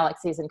stars,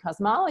 galaxies, and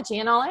cosmology.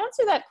 And I'll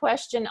answer that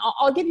question.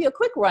 I'll give you a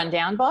quick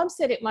rundown. Bob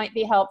said it might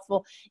be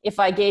helpful if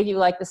I gave you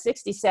like the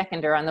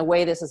 60-seconder on the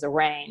way this is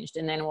arranged,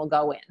 and then we'll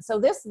go in. So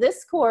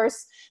this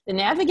course, the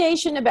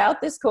navigation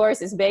about this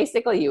course is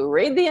basically you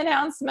read the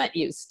announcement,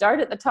 you start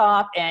at the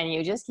top, and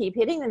you just keep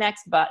hitting the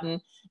next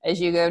button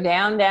as you go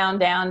down, down,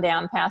 down,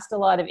 down, past a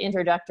lot of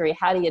introductory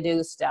how do you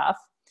do stuff,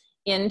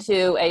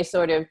 into a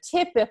sort of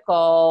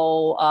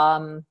typical,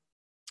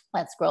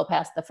 let's scroll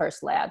past the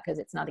first lab because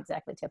it's not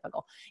exactly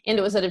typical,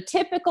 into a sort of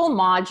typical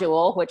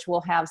module, which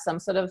will have some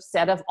sort of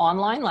set of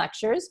online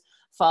lectures,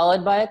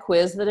 followed by a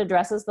quiz that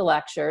addresses the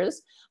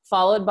lectures,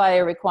 followed by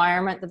a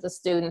requirement that the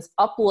students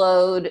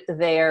upload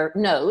their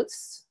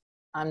notes.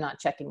 I'm not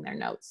checking their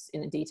notes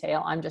in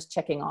detail. I'm just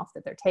checking off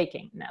that they're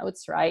taking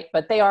notes, right?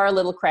 But they are a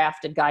little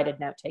crafted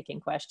guided note-taking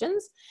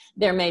questions.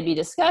 There may be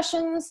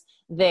discussions.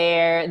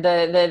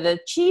 The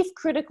chief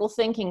critical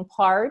thinking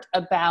part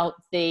about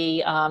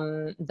the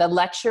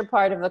lecture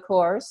part of the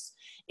course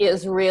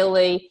is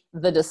really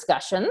the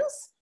discussions.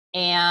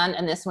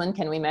 And this one,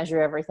 can we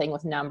measure everything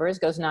with numbers,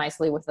 goes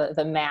nicely with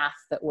the math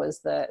that was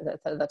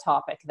the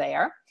topic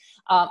there.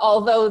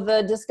 Although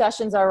the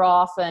discussions are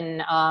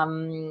often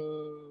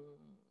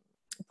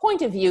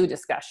point of view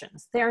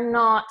discussions. They're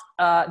not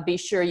be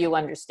sure you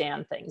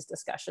understand things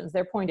discussions.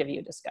 They're point of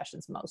view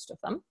discussions, most of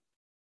them.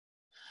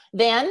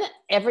 Then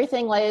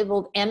everything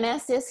labeled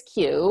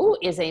MSSQ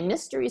is a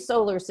mystery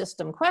solar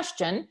system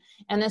question,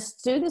 and the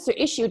students are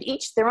issued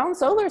each their own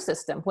solar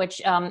system, which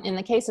in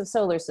the case of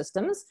solar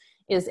systems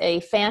is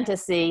a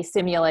fantasy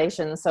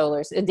simulation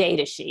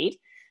data sheet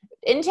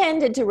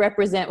intended to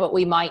represent what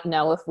we might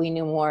know if we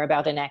knew more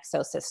about an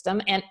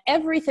exosystem, and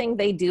everything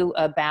they do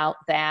about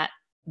that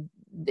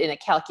in a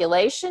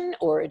calculation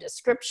or a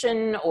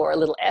description or a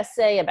little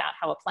essay about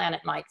how a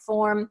planet might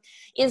form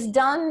is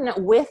done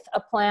with a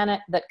planet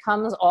that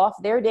comes off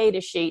their data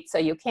sheet. So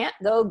you can't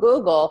go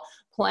Google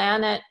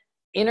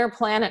inner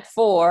planet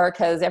 4,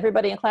 because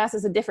everybody in class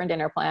is a different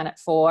inner planet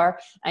 4,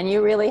 and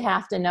you really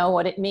have to know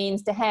what it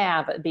means to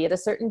have it, be at a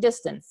certain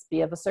distance,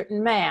 be of a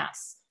certain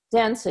mass,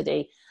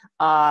 density,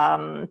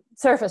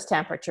 surface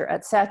temperature,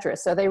 etc.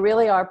 So they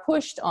really are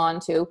pushed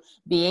onto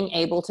being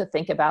able to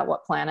think about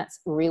what planets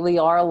really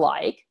are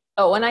like.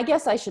 Oh, and I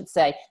guess I should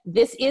say,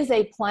 this is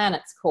a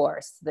planets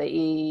course,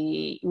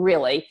 because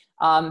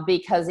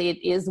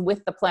it is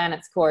with the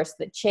planets course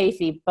that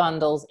Chaffey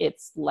bundles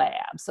its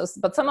labs.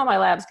 But some of my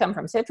labs come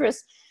from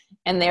Citrus,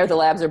 and there the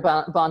labs are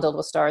bundled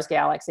with stars,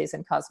 galaxies,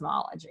 and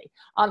cosmology.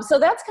 So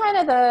that's kind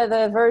of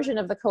the version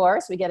of the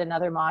course. We get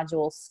another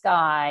module,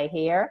 Sky,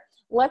 here.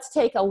 Let's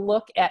take a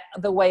look at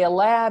the way a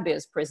lab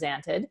is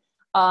presented.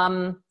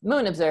 Moon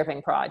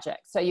observing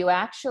project. So you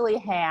actually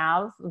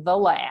have the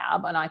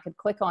lab, and I could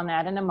click on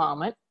that in a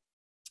moment.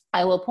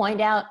 I will point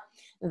out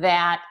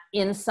that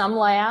in some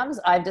labs,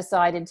 I've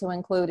decided to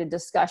include a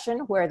discussion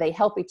where they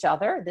help each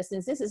other. This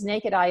is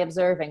naked eye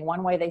observing.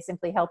 One way they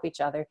simply help each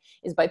other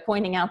is by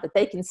pointing out that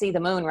they can see the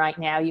moon right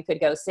now. You could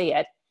go see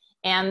it.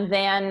 And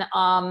then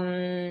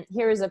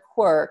here's a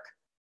quirk.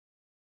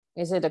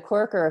 Is it a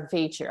quirk or a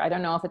feature? I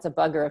don't know if it's a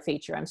bug or a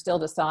feature. I'm still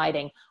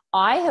deciding.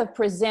 I have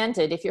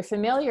presented, if you're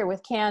familiar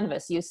with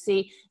Canvas, you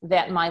see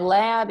that my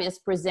lab is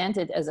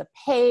presented as a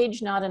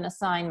page, not an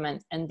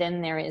assignment, and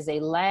then there is a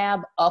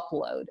lab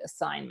upload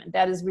assignment.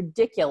 That is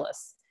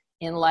ridiculous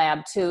in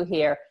Lab 2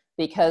 here,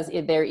 because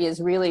there is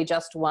really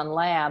just one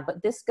lab,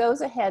 but this goes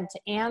ahead to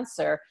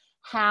answer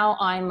how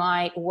I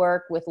might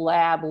work with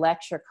lab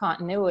lecture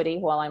continuity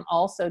while I'm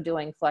also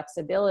doing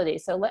flexibility.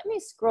 So let me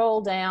scroll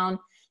down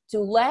to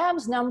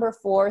labs number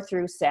 4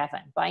 through 7.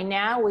 By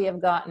now we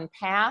have gotten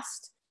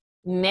past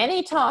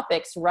many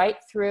topics right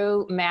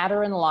through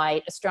matter and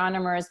light.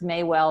 Astronomers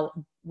may well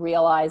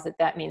realize that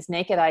that means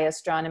naked eye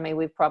astronomy.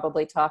 We've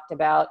probably talked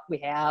about,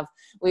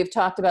 we've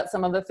talked about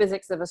some of the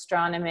physics of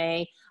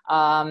astronomy,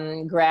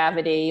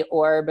 gravity,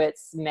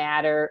 orbits,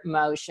 matter,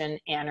 motion,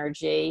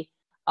 energy,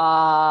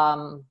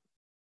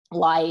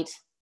 light.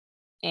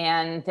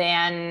 And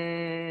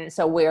then,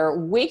 so we're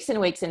weeks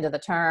and weeks into the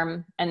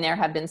term, and there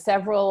have been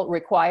several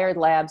required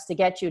labs to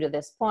get you to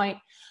this point.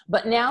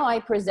 But now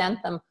I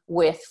present them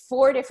with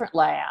 4 different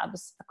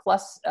labs.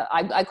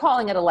 I'm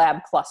calling it a lab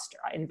cluster.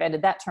 I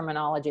invented that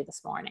terminology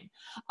this morning.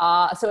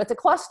 So it's a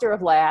cluster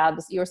of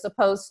labs. You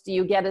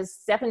get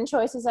 7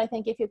 choices, I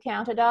think, if you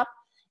count it up.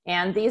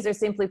 And these are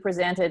simply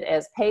presented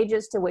as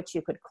pages to which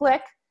you could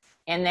click.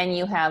 And then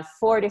you have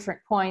 4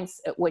 different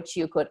points at which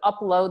you could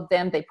upload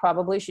them. They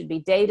probably should be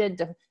dated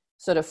to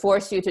sort of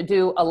force you to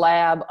do a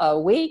lab a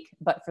week,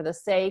 but for the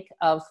sake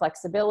of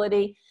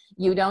flexibility,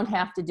 you don't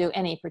have to do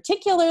any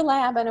particular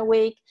lab in a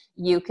week.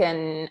 You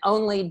can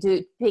only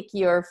pick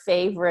your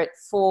favorite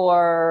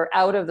 4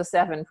 out of the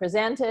 7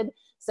 presented.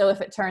 So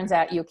if it turns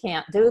out you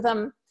can't do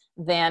them,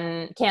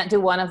 then can't do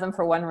one of them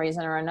for one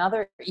reason or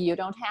another, you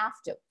don't have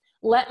to.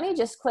 Let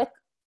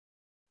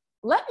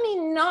me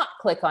not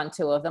click on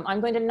 2 of them.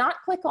 I'm going to not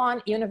click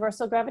on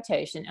universal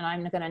gravitation, and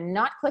I'm going to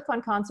not click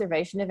on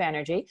conservation of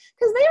energy,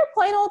 because they are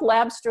plain old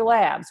Labster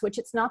labs, which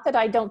it's not that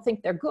I don't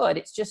think they're good.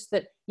 It's just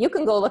that you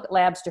can go look at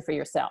Labster for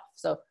yourself.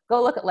 So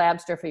go look at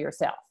Labster for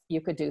yourself.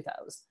 You could do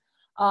those.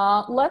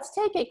 Let's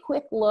take a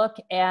quick look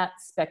at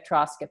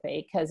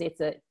spectroscopy, because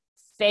it's a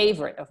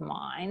favorite of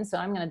mine. So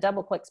I'm going to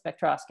double click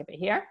spectroscopy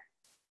here.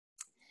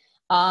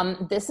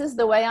 This is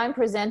the way I'm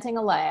presenting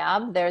a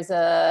lab.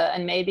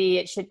 And maybe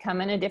it should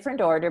come in a different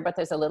order, but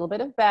there's a little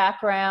bit of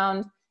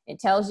background. It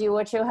tells you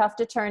what you have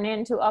to turn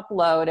in to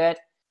upload it.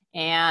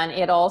 And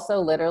it also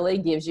literally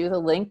gives you the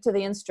link to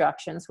the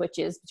instructions, which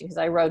is, because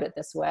I wrote it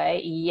this way,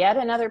 yet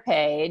another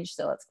page.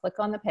 So let's click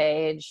on the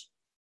page.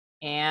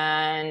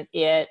 And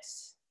it,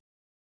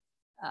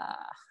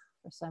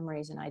 for some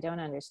reason, I don't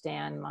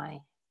understand my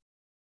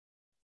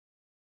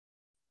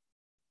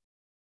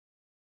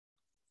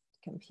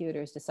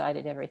computer's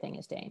decided everything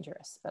is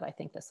dangerous, but I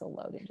think this will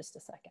load in just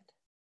a second.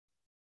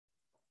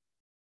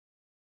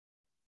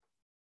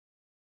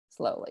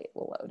 Slowly, it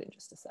will load in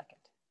just a second.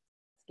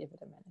 Let's give it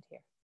a minute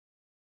here.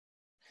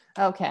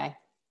 Okay.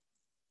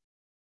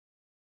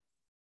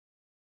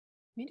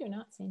 We do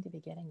not seem to be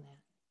getting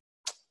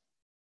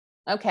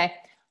that. Okay.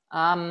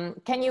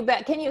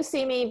 Can you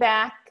see me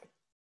back?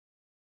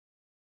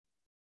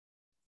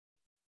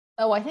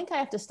 Oh, I think I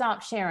have to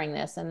stop sharing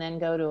this and then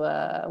go to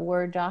a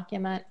Word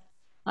document.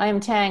 I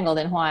am tangled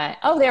in why.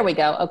 Oh, there we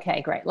go.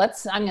 Okay, great.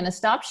 I'm going to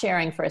stop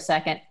sharing for a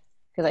second,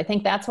 because I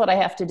think that's what I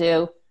have to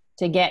do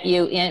to get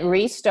you in,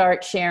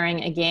 restart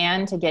sharing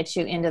again to get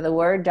you into the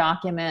Word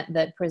document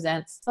that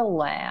presents the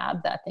lab.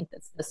 I think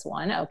that's this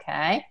one.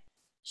 Okay.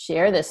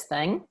 Share this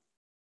thing.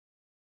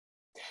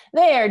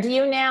 There, do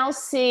you now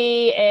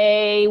see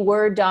a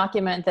Word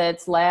document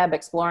that's lab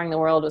exploring the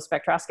world of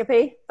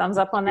spectroscopy? Thumbs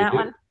up on that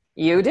one.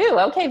 You do.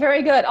 Okay,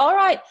 very good. All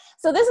right.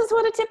 So this is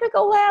what a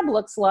typical lab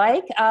looks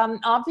like.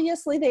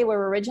 Obviously, they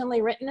were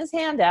originally written as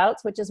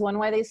handouts, which is one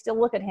way they still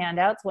look at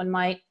handouts. One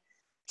might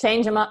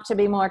change them up to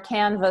be more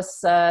Canvas,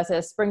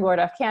 to springboard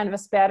off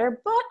Canvas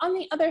better. But on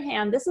the other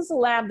hand, this is a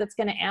lab that's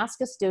going to ask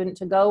a student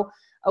to go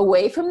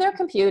away from their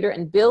computer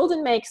and build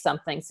and make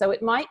something. So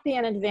it might be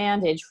an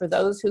advantage for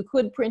those who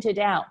could print it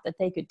out, that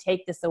they could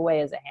take this away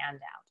as a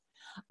handout.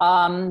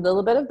 A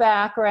little bit of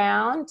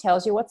background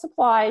tells you what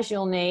supplies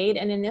you'll need,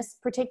 and in this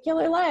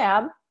particular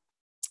lab,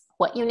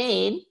 what you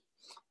need,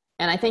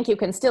 and I think you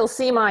can still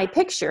see my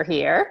picture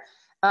here,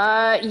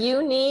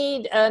 you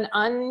need some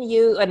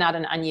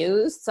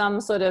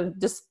sort of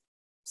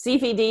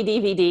CVD,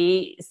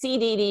 DVD,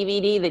 CD,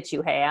 DVD that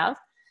you have.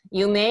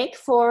 You make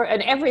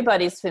and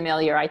everybody's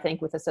familiar, I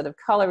think, with the sort of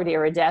colored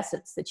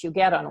iridescence that you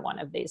get on one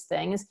of these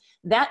things.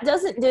 That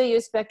doesn't do you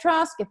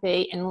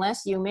spectroscopy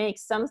unless you make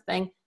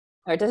something,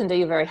 or it doesn't do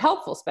you very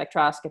helpful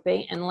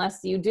spectroscopy unless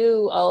you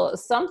do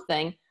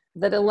something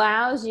that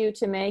allows you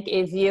to make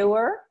a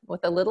viewer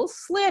with a little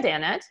slit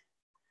in it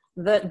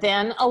that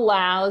then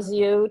allows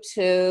you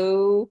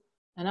to,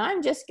 and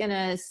I'm just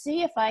gonna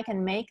see if I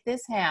can make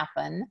this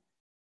happen.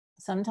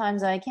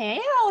 Sometimes I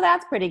can't. Oh,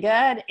 that's pretty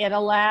good. It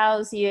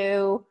allows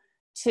you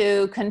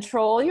to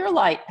control your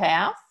light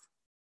path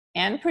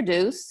and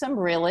produce some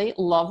really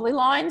lovely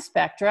line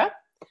spectra.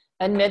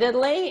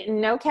 Admittedly,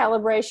 no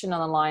calibration on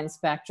the line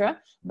spectra,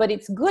 but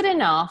it's good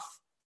enough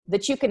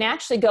that you can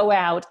actually go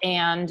out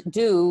and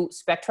do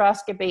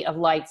spectroscopy of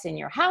lights in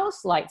your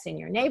house, lights in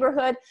your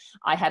neighborhood.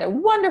 I had a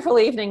wonderful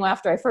evening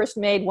after I first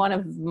made one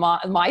of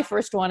my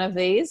first one of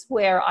these,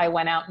 where I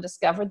went out and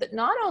discovered that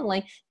not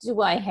only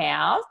do I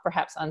have,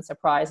 perhaps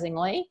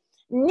unsurprisingly,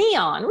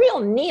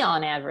 real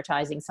neon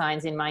advertising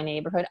signs in my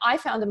neighborhood, I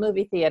found a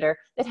movie theater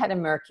that had a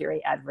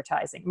mercury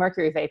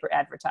vapor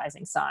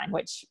advertising sign,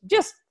 which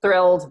just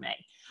thrilled me.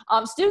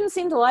 Students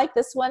seem to like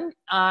this one.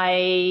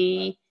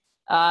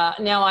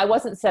 Now I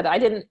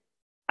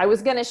I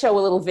was going to show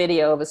a little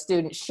video of a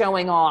student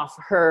showing off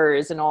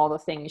hers and all the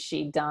things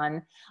she'd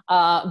done,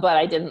 but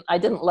I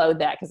didn't load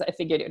that because I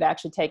figured it would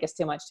actually take us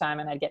too much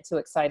time and I'd get too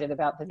excited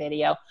about the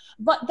video.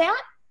 But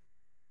that,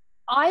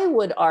 I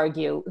would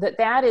argue that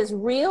that is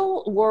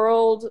real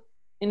world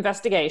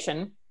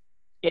investigation.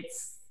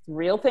 It's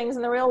real things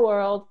in the real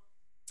world.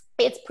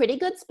 It's pretty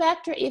good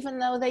spectra, even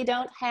though they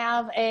don't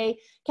have a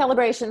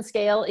calibration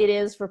scale. It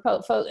is for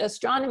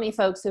astronomy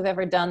folks who've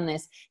ever done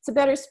this. It's a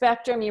better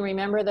spectrum. You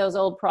remember those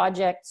old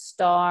Project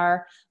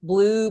Star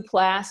blue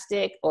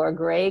plastic or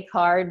gray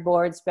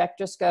cardboard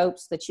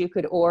spectroscopes that you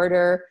could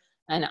order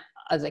and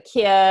as a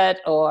kit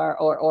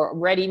or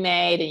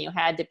ready-made, and you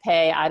had to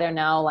pay, I don't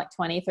know, like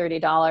 $20,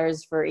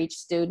 $30 for each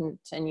student,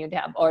 and you'd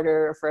have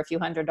order for a few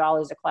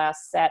 $100s a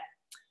class set.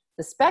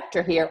 The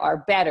spectra here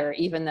are better,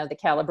 even though the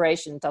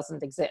calibration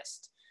doesn't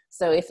exist.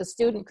 So if a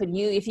student could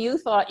use, if you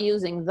thought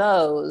using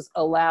those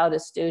allowed a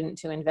student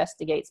to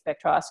investigate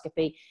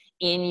spectroscopy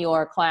in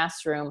your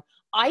classroom,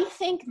 I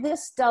think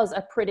this does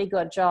a pretty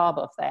good job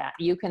of that.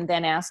 You can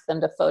then ask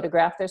them to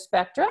photograph their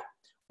spectra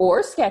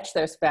or sketch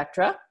their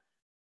spectra.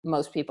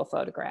 Most people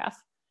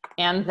photograph.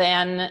 And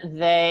then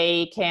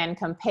they can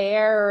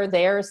compare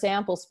their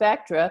sample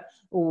spectra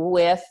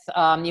with,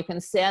 you can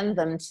send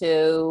them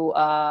to,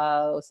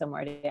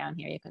 somewhere down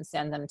here, you can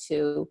send them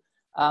to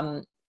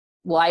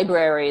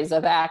libraries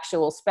of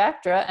actual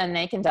spectra, and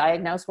they can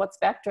diagnose what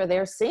spectra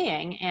they're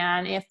seeing.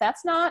 And if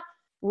that's not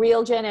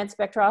real gen ed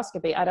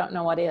spectroscopy, I don't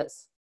know what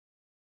is.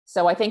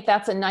 So I think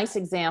that's a nice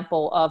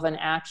example of an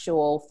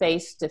actual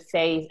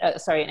face-to-face,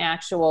 an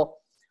actual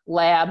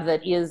lab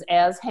that is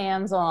as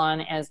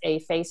hands-on as a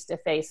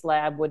face-to-face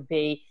lab would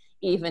be,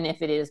 even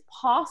if it is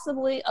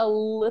possibly a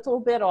little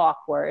bit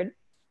awkward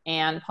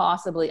and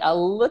possibly a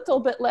little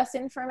bit less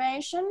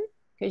information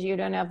because you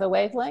don't have the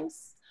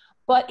wavelengths,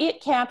 but it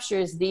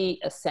captures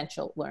the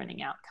essential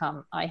learning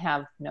outcome. I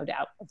have no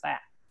doubt of that.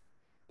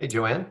 Hey,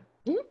 Joann.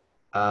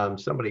 Mm-hmm.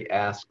 Somebody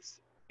asks,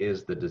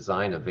 is the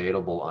design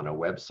available on a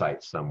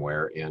website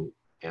somewhere? And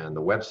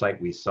the website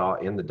we saw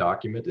in the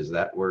document, is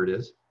that where it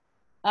is?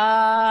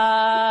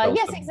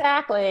 Yes,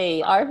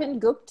 exactly. Arvind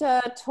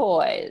Gupta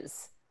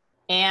Toys.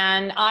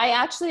 And I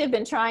actually have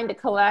been trying to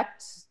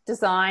collect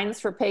designs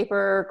for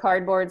paper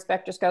cardboard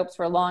spectroscopes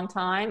for a long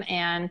time.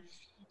 And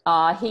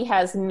he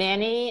has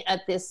many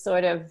at this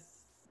sort of,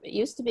 it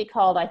used to be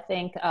called, I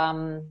think,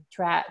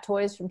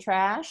 Toys from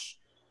Trash.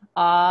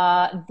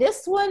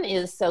 This one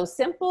is so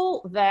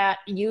simple that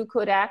you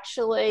could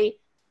actually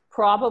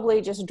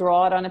probably just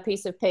draw it on a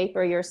piece of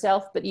paper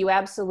yourself, but you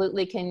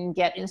absolutely can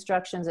get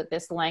instructions at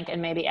this link,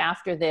 and maybe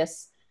after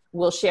this,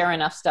 we'll share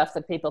enough stuff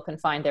that people can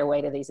find their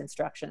way to these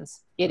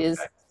instructions. It is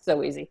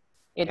so easy.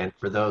 And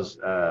for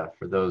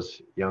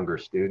those younger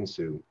students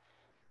who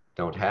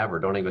don't have or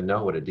don't even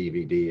know what a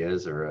DVD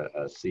is or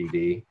a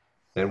CD,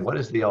 then what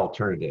is the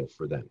alternative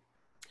for them?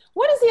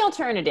 What is the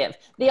alternative?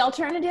 The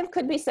alternative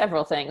could be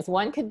several things.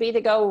 One could be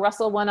to go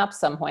rustle one up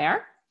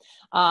somewhere.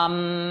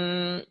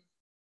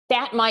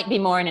 That might be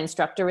more an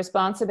instructor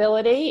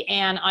responsibility,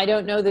 and I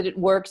don't know that it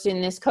works in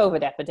this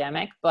COVID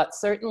epidemic, but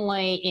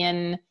certainly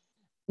in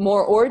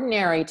more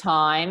ordinary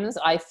times,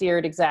 I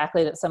feared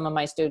exactly that some of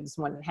my students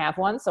wouldn't have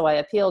one, so I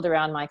appealed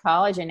around my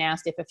college and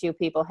asked if a few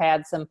people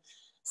had some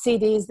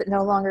CDs that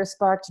no longer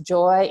sparked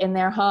joy in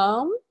their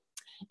home.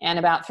 And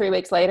about 3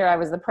 weeks later, I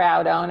was the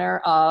proud owner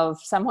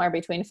of somewhere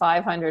between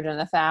 500 and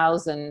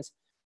 1,000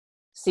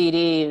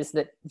 CDs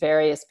that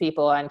various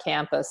people on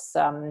campus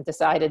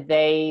decided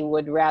they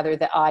would rather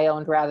that I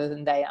owned rather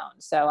than they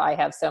owned. So I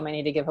have so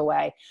many to give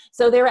away.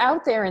 So they're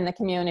out there in the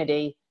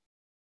community.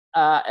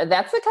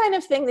 That's the kind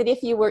of thing that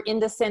if you were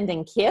into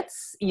sending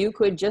kits, you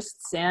could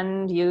just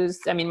send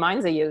used, I mean,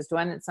 mine's a used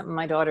one. It's something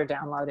my daughter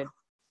downloaded.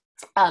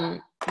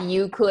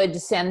 You could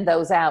send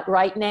those out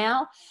right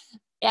now.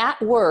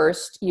 At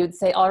worst, you'd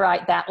say, all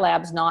right, that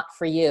lab's not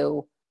for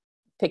you.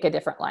 Pick a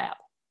different lab.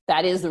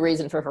 That is the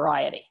reason for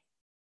variety.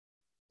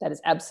 That is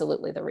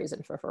absolutely the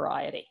reason for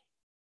variety.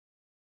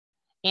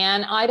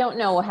 And I don't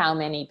know how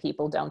many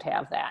people don't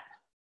have that,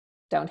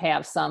 don't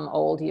have some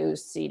old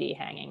used CD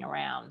hanging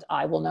around.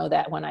 I will know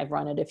that when I've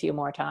run it a few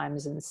more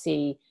times and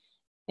see.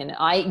 And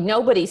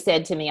nobody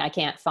said to me, I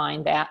can't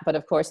find that, but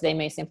of course they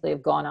may simply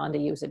have gone on to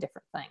use a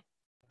different thing.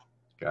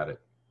 Got it.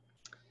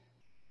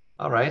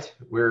 All right.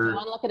 Do you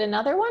want to look at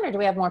another one, or do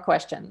we have more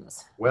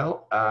questions?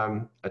 Well,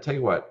 I tell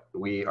you what,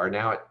 we are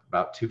now at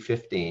about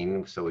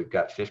 2:15, so we've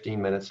got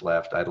 15 minutes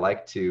left. I'd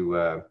like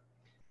to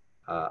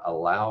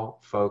allow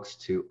folks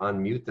to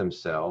unmute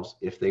themselves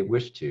if they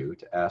wish to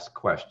ask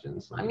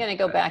questions. I'm going to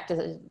go back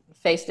to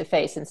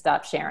face-to-face and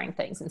stop sharing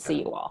things and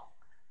see you all.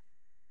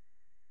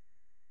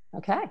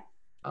 Okay.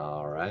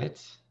 All right.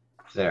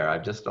 There,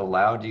 I've just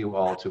allowed you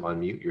all to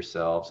unmute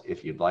yourselves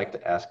if you'd like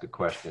to ask a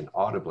question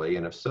audibly,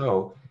 and if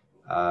so,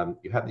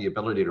 you have the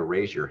ability to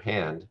raise your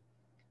hand.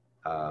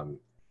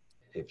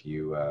 If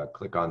you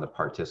click on the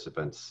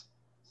participants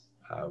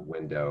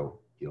window,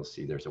 you'll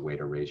see there's a way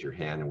to raise your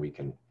hand, and we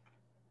can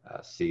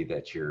see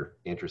that you're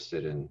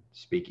interested in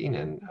speaking.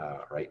 And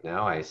right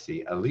now I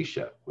see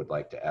Alicia would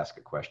like to ask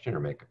a question or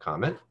make a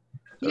comment.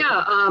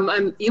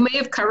 Yeah, you may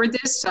have covered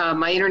this.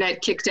 My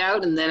internet kicked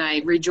out and then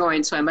I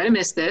rejoined, so I might have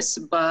missed this.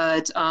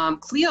 But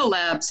Clio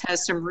Labs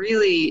has some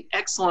really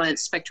excellent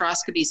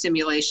spectroscopy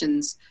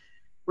simulations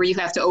where you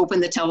have to open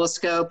the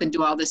telescope and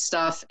do all this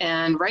stuff.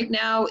 And right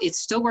now, it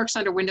still works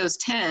under Windows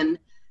 10.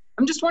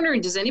 I'm just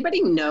wondering, does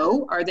anybody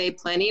know, are they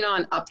planning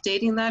on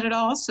updating that at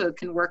all so it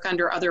can work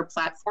under other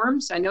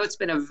platforms? I know it's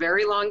been a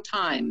very long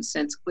time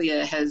since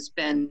CLIA has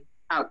been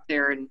out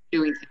there and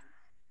doing things.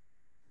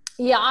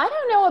 Yeah, I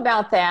don't know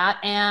about that,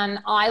 and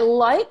I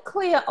like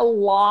CLIA a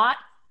lot.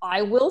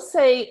 I will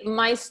say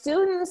my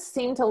students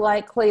seem to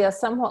like CLIA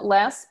somewhat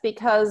less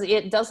because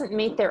it doesn't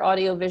meet their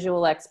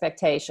audiovisual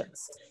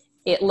expectations.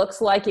 It looks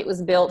like it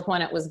was built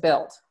when it was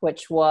built,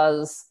 which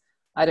was,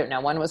 I don't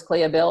know, when was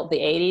CLIA built? The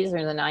 80s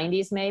or the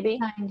 90s maybe?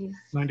 90s.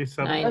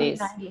 97.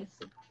 90s.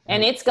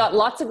 And it's got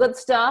lots of good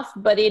stuff,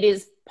 but it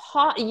is,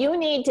 you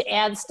need to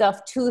add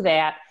stuff to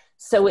that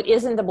so it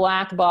isn't a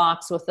black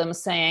box with them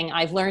saying,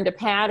 I've learned a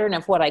pattern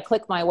of what I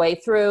click my way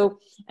through,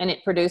 and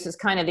it produces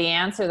kind of the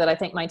answer that I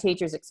think my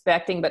teacher's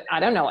expecting, but I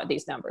don't know what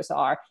these numbers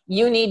are.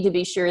 You need to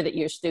be sure that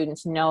your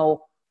students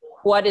know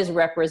what is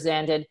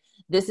represented.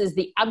 This is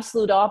the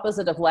absolute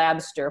opposite of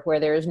Labster, where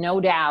there is no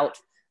doubt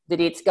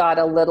that it's got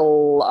a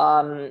little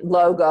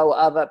logo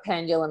of a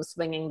pendulum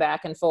swinging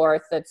back and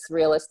forth that's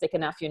realistic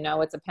enough, you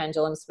know it's a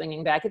pendulum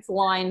swinging back. It's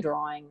line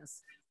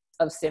drawings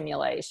of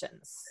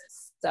simulations.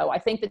 So I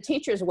think the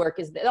teacher's work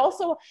is that.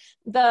 Also,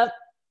 the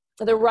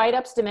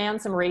write-ups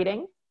demand some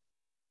reading,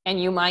 and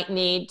you might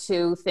need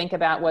to think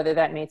about whether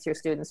that meets your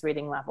students'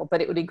 reading level. But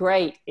it would be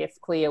great if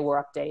CLIA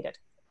were updated.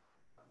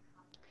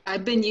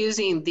 I've been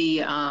using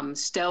the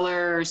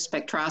stellar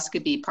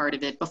spectroscopy part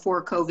of it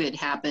before COVID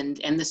happened,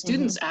 and the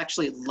students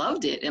actually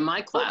loved it in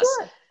my class. Oh,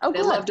 good. Oh,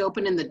 they loved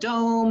opening the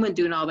dome and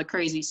doing all the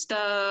crazy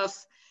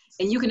stuff.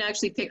 And you can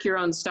actually pick your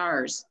own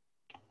stars.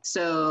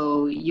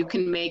 So you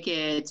can make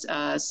it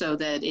so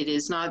that it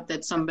is not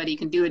that somebody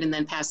can do it and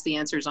then pass the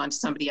answers on to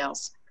somebody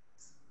else.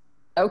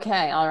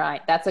 Okay, all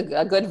right. That's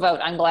a good vote.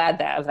 I'm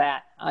glad of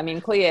that. I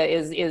mean, CLIA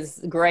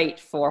is great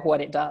for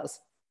what it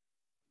does.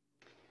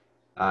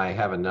 I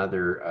have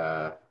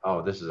another,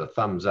 oh, this is a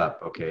thumbs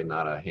up. Okay,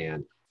 not a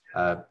hand.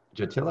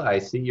 Jatila, I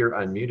see you're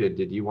unmuted.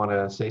 Did you want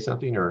to say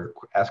something or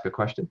ask a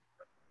question?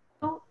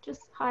 Oh,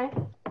 just hi.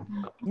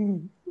 Hello.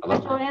 Hi,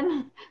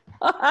 Joann.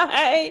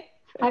 Hi.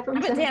 Hi from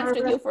I've been Santa danced with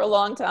Barbara. you for a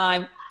long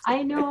time.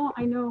 I know.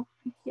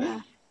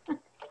 Yeah.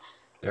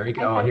 There you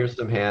go. Here's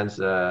some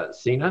hands.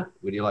 Sina,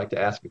 would you like to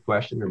ask a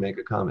question or make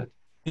a comment?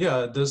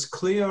 Yeah, does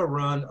CLIA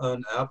run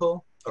on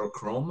Apple or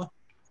Chrome?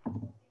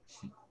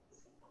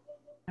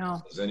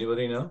 No. Does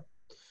anybody know?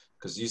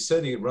 Because you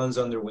said it runs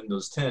under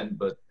Windows 10,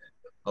 but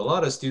a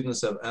lot of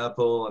students have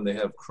Apple and they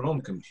have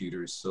Chrome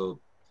computers. So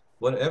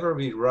whatever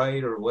we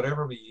write or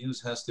whatever we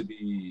use has to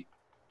be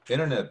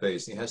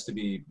internet-based. It has to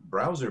be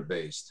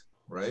browser-based,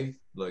 right?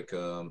 Like,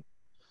 you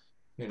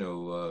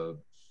know,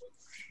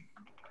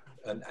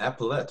 an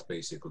applet,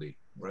 basically,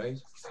 right?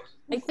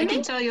 I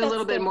can tell you a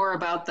little bit more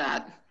about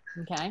that.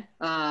 Okay.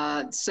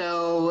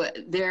 So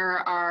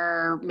there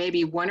are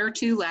maybe one or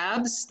two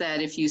labs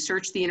that if you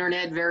search the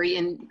internet very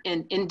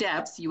in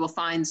depth, you will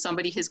find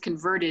somebody has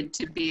converted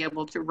to be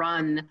able to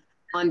run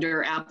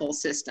under Apple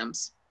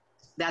systems.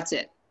 That's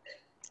it.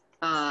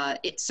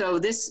 So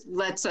this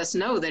lets us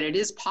know that it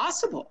is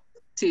possible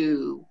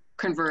to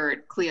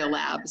convert CLIA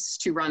labs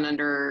to run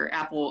under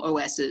Apple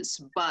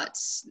OSs, but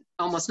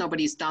almost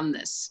nobody's done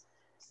this.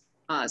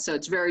 So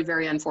it's very,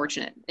 very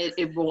unfortunate.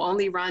 It will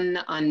only run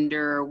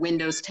under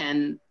Windows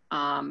 10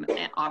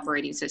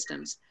 operating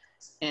systems.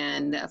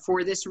 And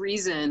for this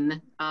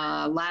reason,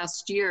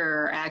 last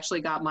year, I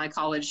actually got my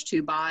college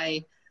to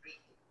buy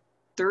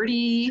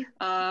 30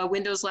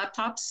 Windows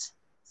laptops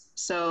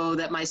so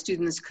that my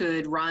students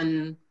could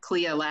run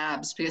CLIA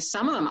labs, because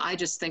some of them I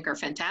just think are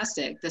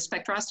fantastic. The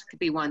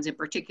spectroscopy ones in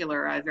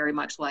particular, I very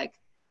much like.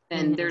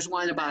 And there's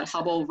one about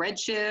Hubble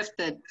redshift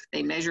that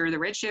they measure the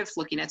redshift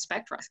looking at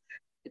spectra.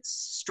 It's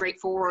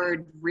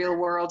straightforward, real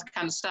world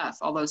kind of stuff,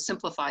 although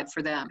simplified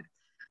for them.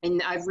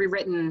 And I've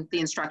rewritten the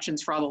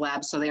instructions for all the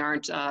labs so they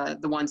aren't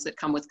the ones that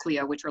come with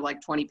CLIA, which are like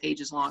 20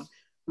 pages long.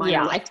 Mine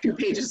are like 2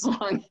 pages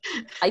long.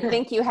 I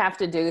think you have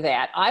to do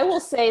that. I will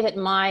say that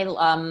my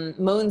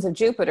Moons of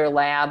Jupiter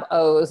lab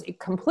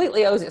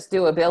completely owes its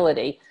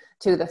doability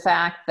to the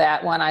fact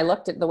that when I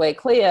looked at the way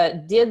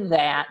CLIA did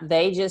that,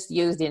 they just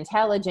used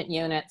intelligent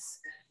units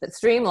that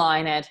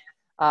streamline it.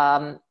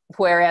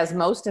 Whereas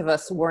most of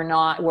us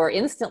were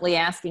instantly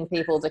asking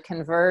people to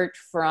convert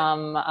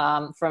from,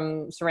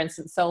 for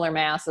instance, solar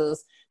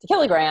masses to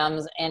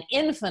kilograms and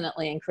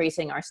infinitely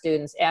increasing our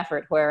students'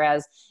 effort.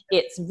 Whereas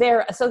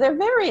so they're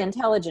very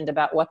intelligent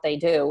about what they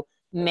do.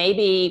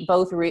 Maybe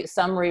both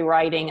some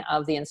rewriting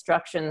of the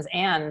instructions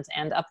and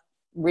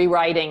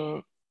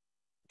rewriting,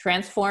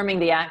 transforming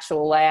the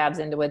actual labs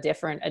into a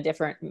different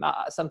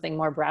something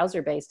more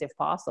browser-based if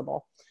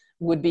possible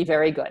would be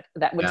very good.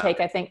 That would take,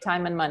 I think,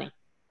 time and money.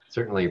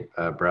 Certainly,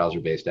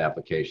 browser-based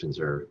applications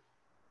are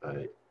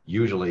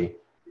usually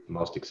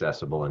most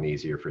accessible and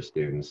easier for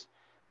students.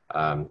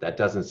 That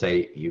doesn't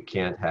say you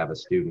can't have a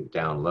student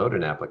download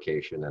an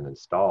application and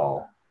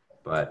install,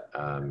 but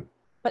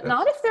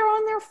not if they're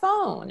on their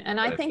phone. And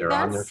I think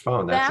on their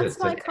phone, that's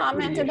it. my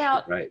comment Issue,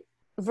 about right?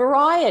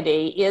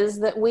 Variety, is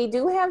that we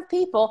do have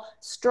people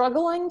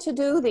struggling to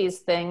do these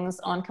things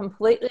on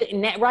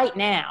right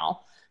now,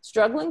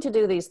 struggling to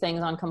do these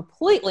things on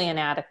completely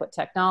inadequate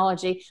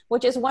technology,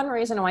 which is one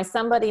reason why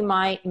somebody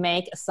might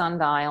make a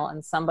sundial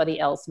and somebody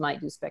else might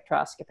do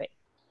spectroscopy.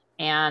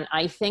 And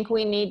I think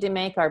we need to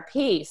make our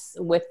peace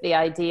with the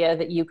idea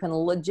that you can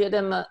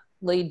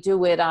legitimately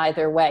do it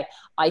either way.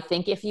 I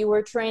think if you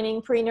were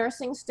training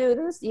pre-nursing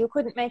students, you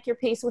couldn't make your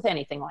peace with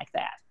anything like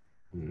that.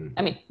 Mm-hmm.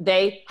 I mean,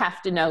 they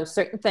have to know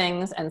certain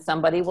things, and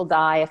somebody will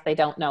die if they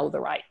don't know the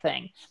right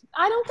thing.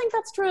 I don't think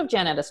that's true of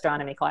gen ed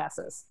astronomy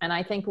classes. And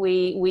I think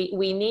we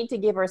need to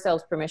give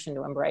ourselves permission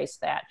to embrace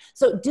that.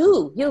 So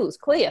do use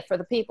CLIA for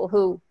the people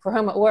for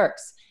whom it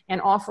works, and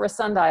offer a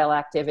sundial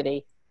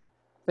activity.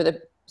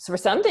 For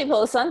some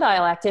people, a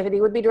sundial activity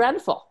would be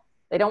dreadful.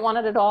 They don't want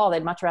it at all.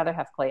 They'd much rather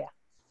have CLIA.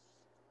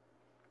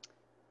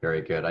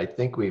 Very good. I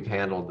think we've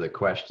handled the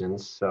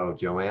questions. So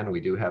Joann, we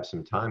do have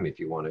some time if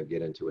you want to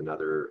get into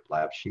another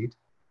lab sheet.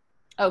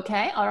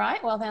 Okay, all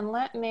right. Well, then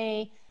let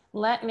me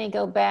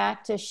go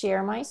back to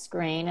share my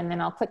screen, and then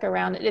I'll click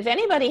around it. If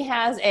anybody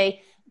has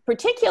a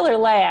particular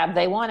lab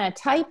they want to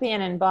type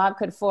in, and Bob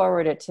could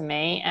forward it to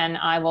me, and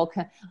I'll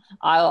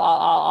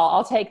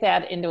take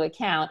that into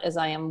account as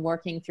I am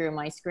working through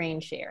my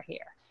screen share here.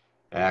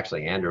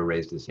 Actually, Andrew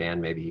raised his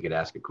hand. Maybe he could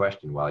ask a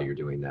question while you're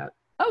doing that.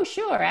 Oh,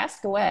 sure.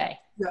 Ask away.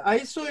 Yeah, I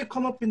saw it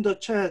come up in the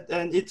chat,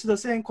 and it's the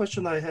same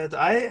question I had.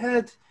 I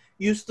had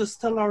used the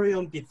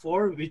Stellarium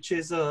before, which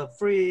is a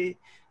free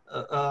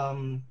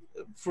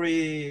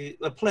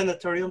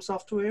planetarium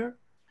software.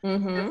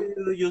 Mm-hmm. Have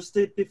you used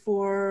it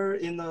before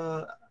in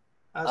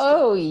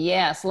Oh,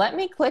 yes. Let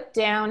me click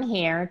down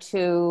here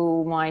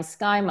to my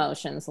Sky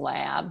Motions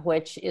lab,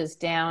 which is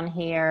down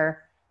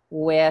here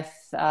with,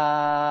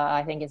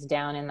 I think it's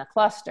down in the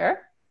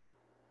cluster.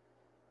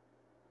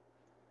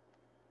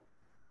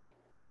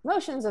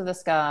 Motions of the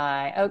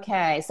sky.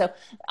 Okay, so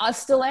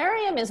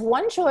Stellarium is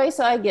one choice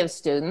I give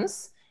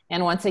students.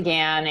 And once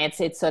again,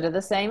 it's sort of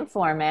the same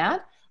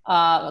format.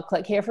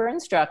 Click here for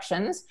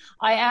instructions.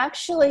 I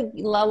actually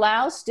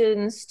allow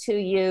students to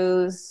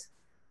use,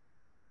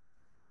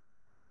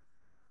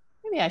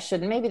 maybe I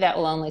shouldn't, maybe that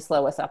will only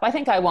slow us up. I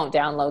think I won't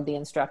download the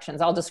instructions.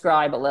 I'll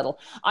describe a little.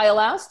 I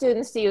allow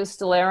students to use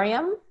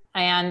Stellarium,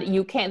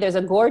 and there's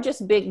a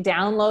gorgeous big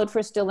download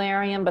for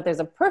Stellarium, but there's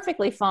a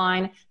perfectly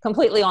fine,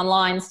 completely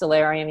online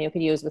Stellarium you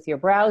could use with your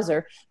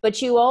browser.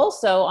 But you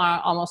also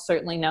almost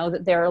certainly know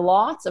that there are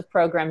lots of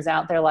programs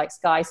out there like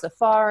Sky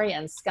Safari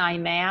and Sky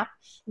Map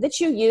that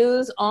you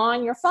use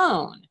on your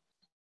phone.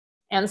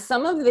 And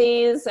some of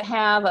these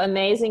have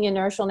amazing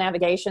inertial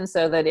navigation,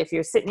 so that if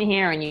you're sitting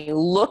here and you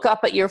look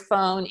up at your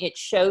phone, it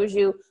shows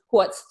you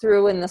what's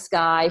through in the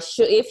sky.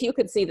 If you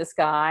could see the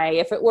sky,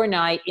 if it were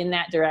night in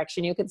that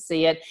direction, you could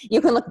see it. You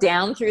can look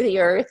down through the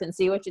earth and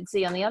see what you'd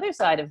see on the other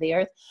side of the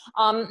earth.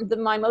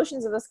 My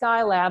Motions of the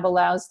Sky lab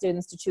allows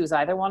students to choose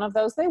either one of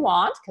those they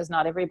want, because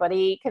not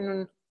everybody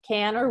can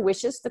or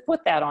wishes to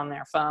put that on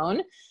their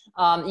phone.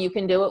 You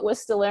can do it with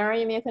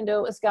Stellarium, you can do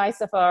it with Sky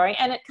Safari,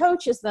 and it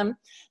coaches them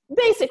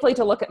basically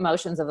to look at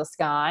motions of the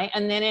sky.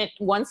 And then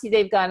once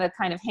they've got a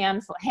kind of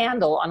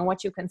handle on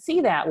what you can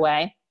see that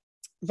way,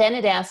 then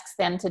it asks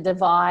them to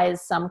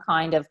devise some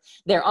kind of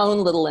their own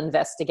little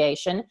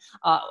investigation.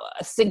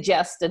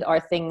 Suggested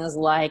are things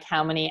like,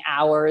 how many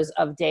hours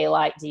of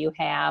daylight do you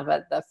have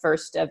at the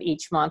first of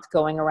each month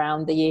going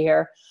around the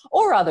year,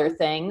 or other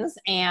things.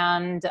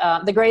 And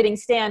the grading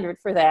standard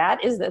for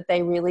that is that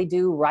they really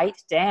do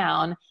write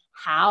down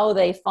how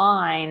they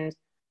find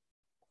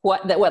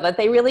that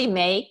they really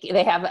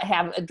they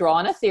have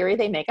drawn a theory,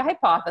 they make a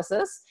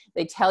hypothesis,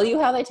 they tell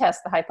you how they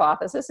test the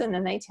hypothesis, and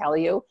then they tell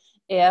you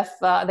if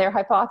their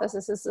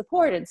hypothesis is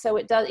supported. So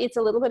it's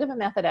a little bit of a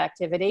method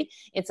activity.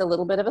 It's a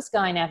little bit of a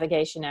sky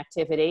navigation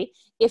activity.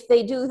 If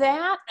they do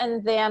that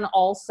and then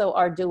also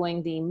are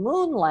doing the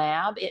moon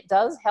lab, it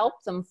does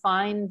help them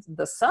find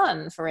the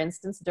sun, for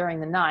instance, during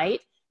the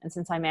night. And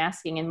since I'm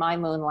asking in my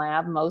moon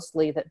lab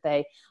mostly that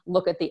they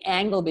look at the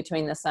angle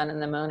between the sun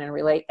and the moon and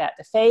relate that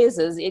to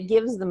phases, it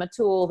gives them a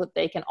tool that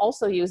they can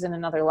also use in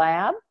another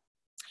lab.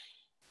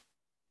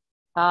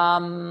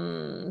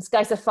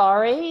 Sky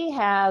Safari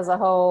has a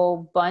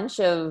whole bunch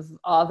of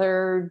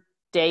other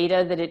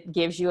data that it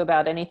gives you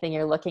about anything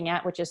you're looking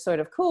at, which is sort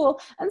of cool.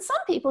 And some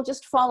people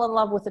just fall in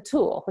love with the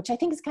tool, which I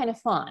think is kind of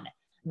fun,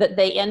 that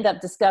they end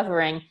up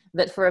discovering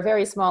that for a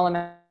very small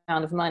amount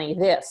of money,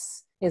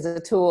 this is a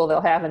tool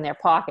they'll have in their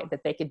pocket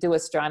that they could do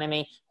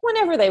astronomy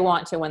whenever they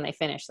want to when they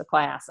finish the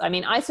class. I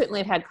mean, I certainly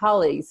have had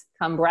colleagues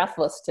come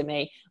breathless to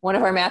me. One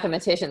of our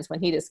mathematicians,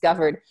 when he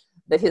discovered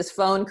that his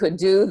phone could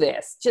do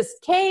this,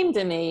 just came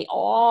to me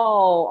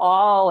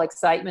all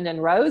excitement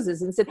and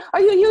roses and said,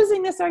 "Are you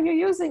using this? Are you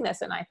using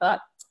this?" And I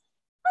thought,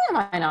 why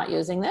am I not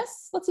using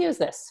this? Let's use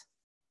this.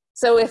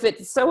 So if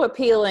it's so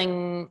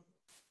appealing,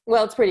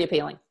 Well, it's pretty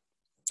appealing.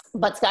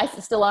 But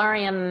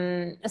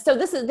Stellarium, so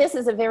this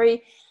is a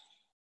very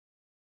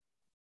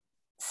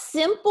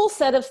simple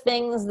set of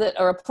things that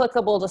are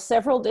applicable to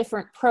several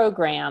different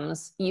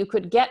programs. You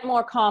could get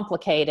more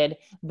complicated,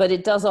 but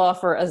it does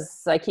offer,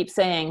 as I keep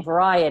saying,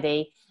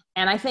 variety.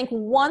 And I think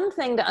one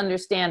thing to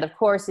understand, of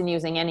course, in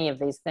using any of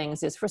these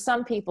things is for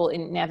some people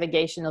in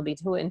navigation, they'll be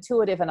too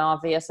intuitive and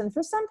obvious. And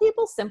for some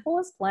people, simple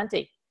is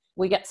plenty.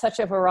 We get such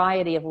a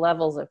variety of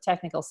levels of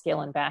technical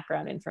skill and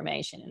background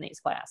information in these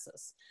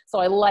classes. So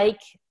I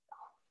like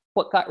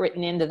what got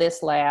written into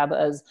this lab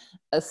as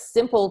a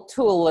simple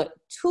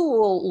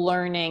tool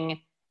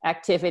learning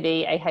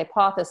activity, a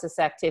hypothesis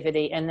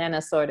activity, and then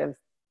a sort of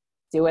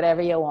do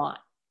whatever you want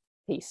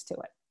piece to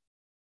it.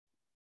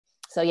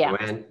 So yeah.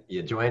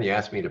 Joann, you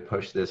asked me to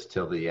push this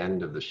till the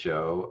end of the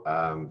show.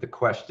 The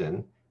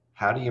question,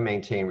 how do you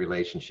maintain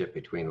relationship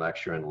between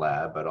lecture and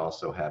lab, but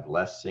also have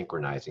less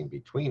synchronizing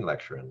between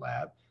lecture and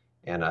lab?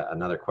 And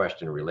another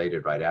question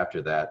related right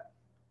after that,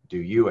 do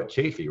you at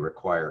Chaffey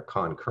require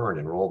concurrent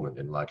enrollment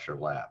in lecture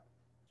and lab?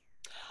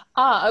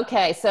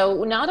 Okay.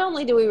 So not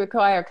only do we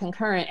require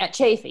concurrent at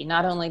Chaffey,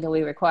 not only do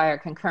we require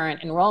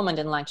concurrent enrollment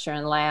in lecture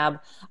and lab,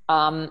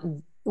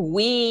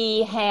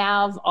 we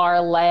have our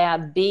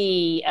lab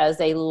B as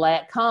a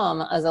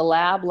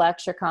lab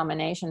lecture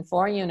combination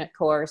 4-unit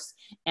course,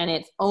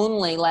 and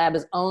lab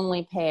is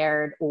only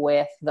paired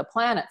with the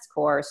planets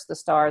course. The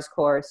stars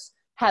course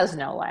has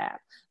no lab.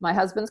 My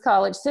husband's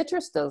college,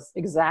 Citrus, does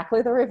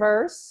exactly the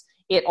reverse.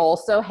 It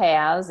also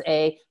has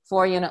a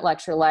 4-unit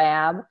lecture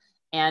lab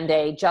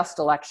and just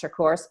a lecture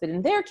course, but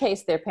in their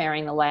case, they're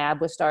pairing the lab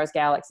with stars,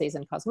 galaxies,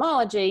 and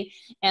cosmology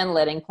and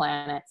letting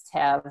planets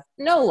have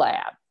no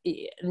lab.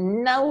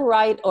 No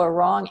right or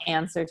wrong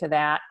answer to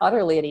that,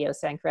 utterly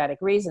idiosyncratic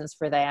reasons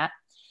for that.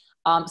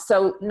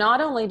 So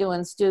not only do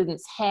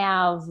students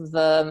have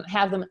them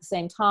at the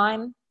same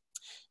time,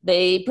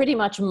 they pretty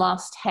much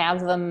must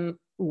have them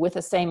with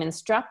the same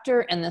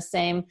instructor and the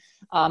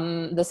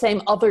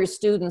same other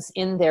students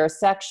in their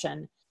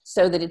section,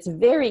 so that it's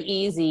very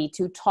easy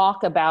to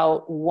talk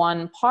about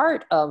one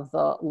part of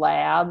the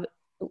lab,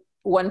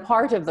 one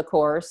part of the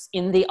course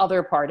in the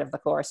other part of the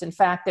course. In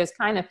fact,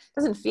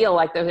 doesn't feel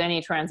like there's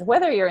any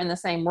whether you're in the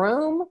same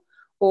room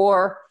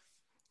or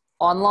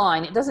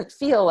online, it doesn't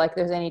feel like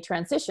there's any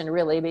transition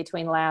really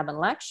between lab and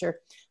lecture.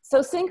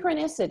 So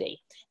synchronicity,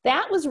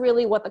 that was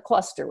really what the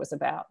cluster was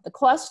about. The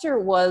cluster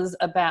was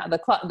about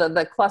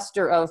the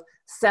cluster of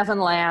 7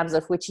 labs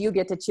of which you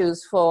get to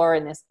choose 4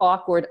 in this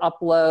awkward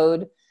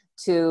upload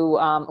to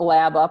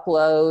lab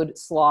upload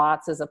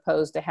slots as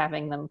opposed to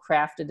having them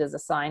crafted as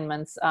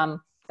assignments.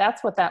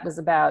 That's what that was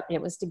about.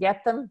 It was to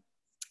get them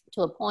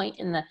to a point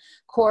in the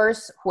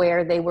course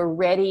where they were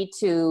ready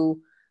to,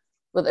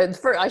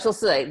 I shall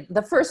say,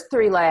 the first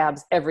 3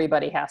 labs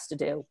everybody has to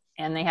do,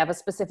 and they have a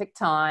specific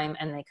time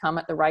and they come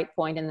at the right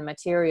point in the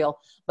material.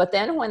 But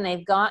then when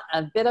they've got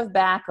a bit of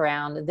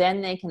background,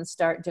 then they can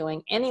start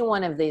doing any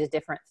one of these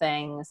different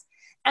things.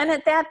 And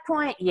at that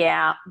point,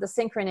 yeah, the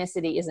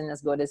synchronicity isn't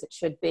as good as it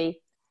should be.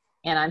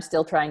 And I'm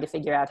still trying to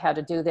figure out how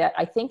to do that.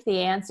 I think the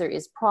answer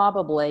is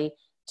probably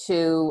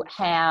to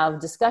have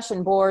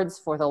discussion boards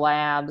for the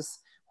labs,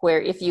 where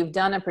if you've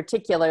done a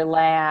particular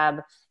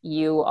lab,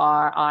 you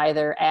are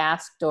either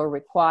asked or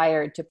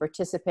required to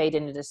participate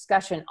in a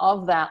discussion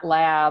of that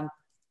lab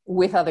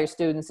with other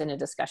students in a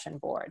discussion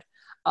board.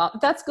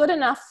 That's good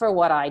enough for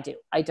what I do.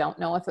 I don't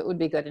know if it would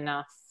be good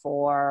enough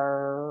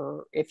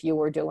for if you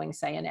were doing,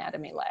 say,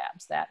 anatomy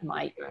labs. That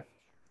might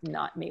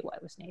not be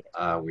what was needed.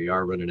 We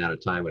are running out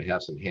of time. We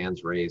have some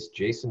hands raised.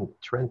 Jason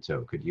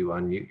Trento, could you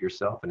unmute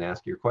yourself and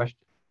ask your question?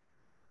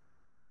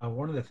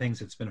 One of the things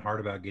that's been hard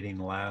about getting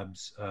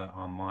labs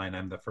online,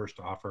 I'm the first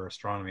to offer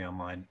astronomy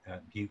online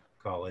at Butte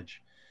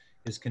College,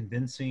 is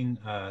convincing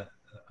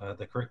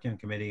the curriculum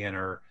committee and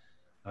our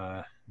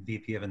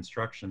VP of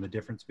instruction the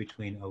difference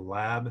between a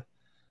lab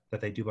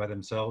that they do by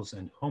themselves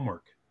and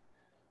homework.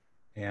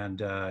 And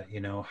you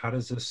know, how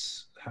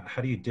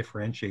do you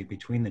differentiate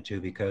between the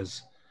two?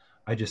 Because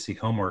I just see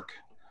homework,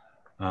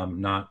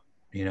 not,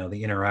 you know,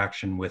 the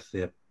interaction with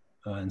the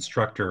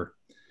instructor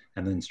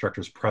and the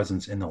instructor's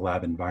presence in the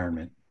lab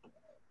environment.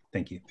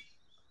 Thank you.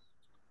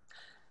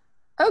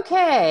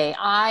 Okay,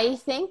 I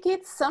think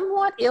it's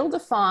somewhat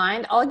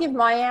ill-defined. I'll give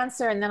my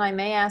answer and then I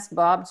may ask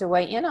Bob to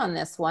weigh in on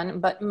this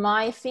one. But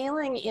my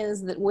feeling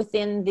is that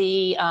within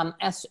the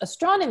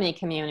astronomy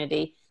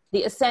community,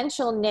 the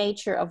essential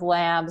nature of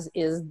labs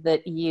is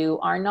that you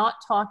are not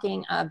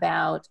talking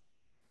about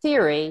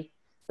theory,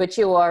 but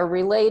you are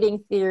relating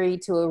theory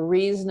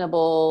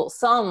to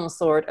some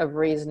sort of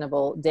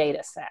reasonable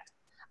data set.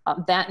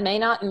 That may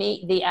not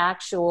meet the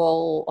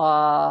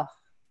actual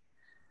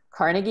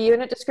Carnegie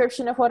unit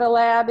description of what a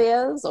lab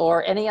is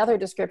or any other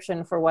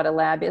description for what a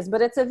lab is, but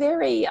it's a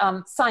very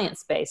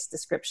science-based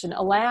description.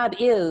 A lab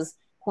is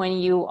when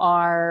you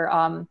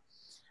are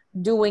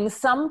doing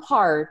some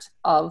part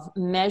of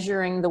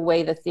measuring the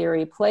way the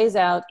theory plays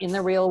out in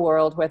the real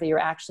world, whether you're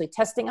actually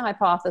testing a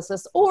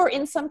hypothesis or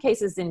in some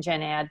cases in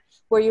Gen Ed,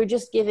 where you're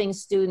just giving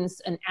students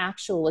an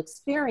actual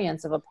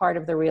experience of a part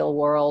of the real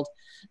world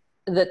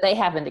that they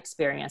haven't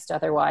experienced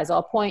otherwise.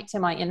 I'll point to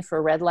my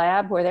infrared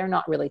lab where they're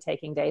not really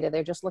taking data,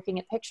 they're just looking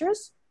at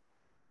pictures.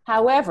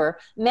 However,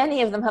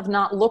 many of them have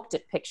not looked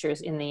at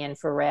pictures in the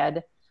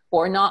infrared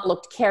or not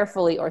looked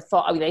carefully or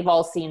thought, I mean, they've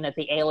all seen that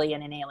the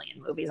alien in alien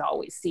movies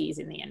always sees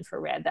in the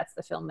infrared. That's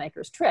the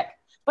filmmaker's trick.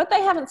 But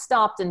they haven't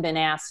stopped and been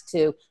asked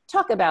to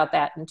talk about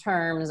that in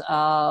terms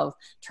of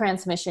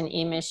transmission,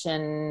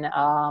 emission,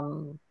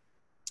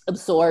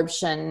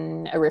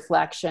 absorption,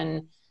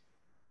 reflection.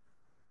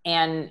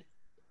 And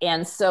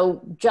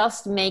so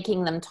just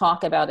making them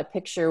talk about a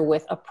picture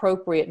with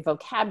appropriate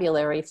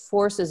vocabulary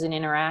forces an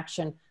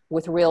interaction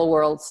with real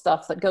world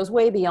stuff that goes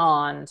way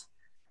beyond,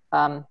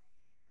 the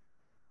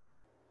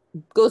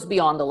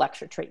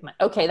lecture treatment.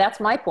 Okay, that's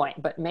my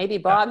point, but maybe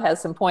Bob has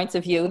some points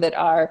of view that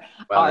are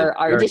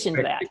addition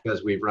to that.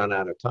 Because we've run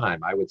out of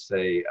time, I would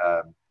say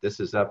this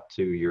is up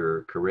to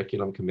your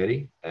curriculum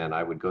committee, and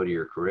I would go to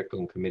your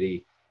curriculum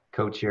committee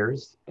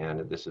co-chairs,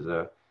 and this is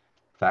a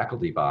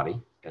faculty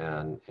body,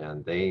 and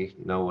they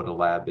know what a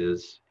lab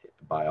is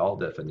by all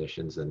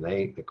definitions, and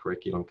the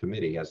curriculum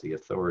committee has the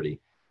authority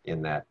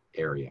in that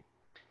area.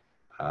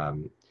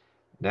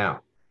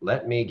 Now,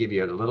 let me give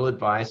you a little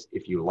advice.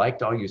 If you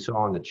liked all you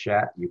saw in the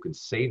chat, you can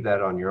save that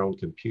on your own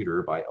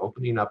computer by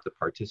opening up the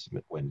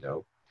participant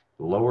window.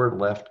 Lower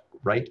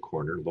right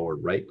corner,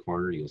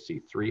 you'll see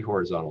 3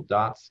 horizontal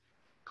dots.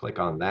 Click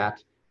on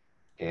that,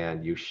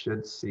 and you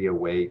should see a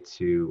way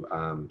to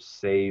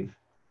save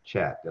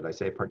chat. Did I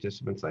say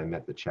participants? I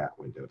meant the chat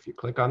window. If you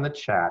click on the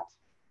chat,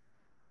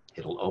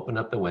 it'll open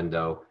up the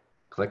window.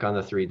 Click on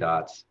the 3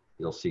 dots.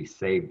 You'll see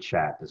save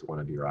chat as one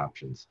of your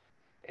options.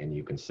 And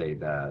you can save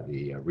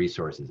the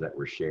resources that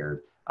were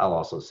shared. I'll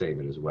also save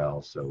it as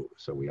well, so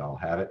we all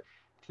have it.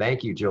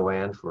 Thank you,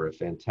 Joann, for a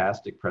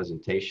fantastic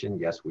presentation.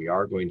 Yes, we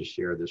are going to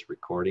share this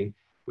recording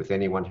with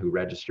anyone who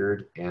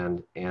registered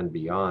and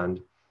beyond.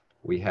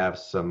 We have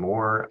some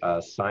more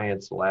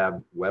science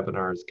lab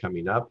webinars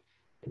coming up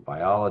in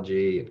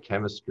biology and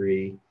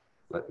chemistry.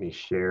 Let me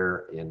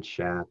share in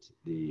chat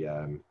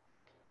the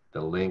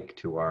link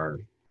to our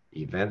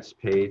events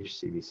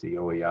page, CVC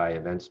OEI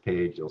events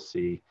page. You'll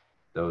see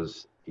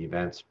those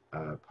events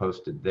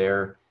posted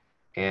there.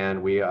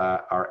 And we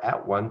are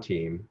at One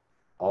Team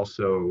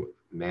also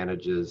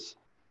manages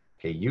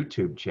a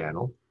YouTube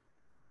channel.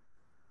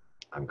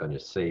 I'm going to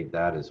save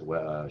that as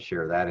well,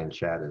 share that in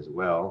chat as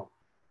well.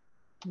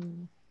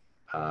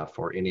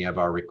 For any of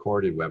our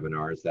recorded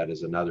webinars, that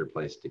is another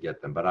place to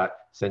get them. But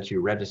since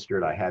you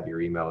registered, I have your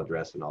email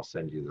address, and I'll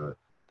send you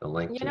the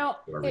link. You know,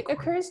 it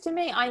occurs to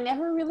me, I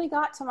never really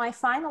got to my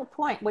final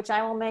point, which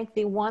I will make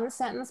the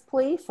 1-sentence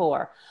plea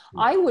for.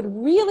 I would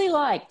really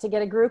like to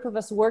get a group of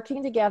us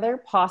working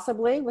together,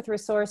 possibly with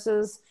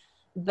resources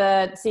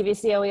that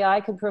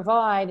CVCOEI could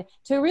provide,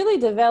 to really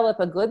develop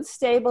a good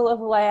stable of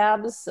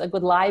labs, a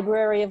good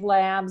library of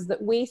labs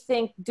that we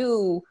think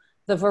do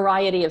the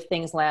variety of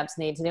things labs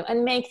need to do,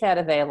 and make that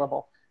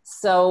available.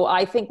 So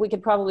I think we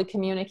could probably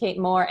communicate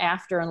more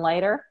after and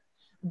later,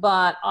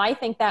 but I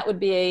think that would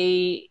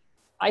be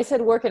I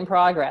said work in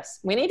progress.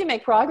 We need to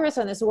make progress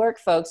on this work,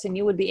 folks, and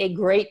you would be a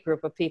great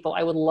group of people.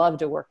 I would love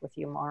to work with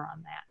you more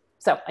on that.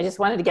 So I just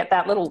wanted to get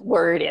that little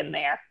word in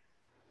there.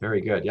 Very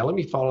good. Yeah, let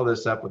me follow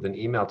this up with an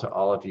email to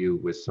all of you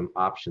with some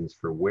options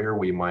for where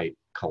we might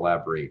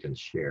collaborate and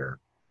share.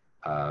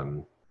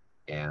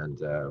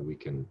 We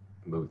can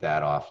move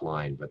that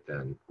offline, but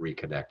then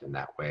reconnect in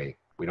that way.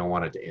 We don't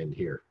want it to end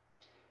here.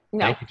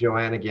 No. Thank you,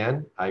 Joann,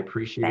 again. I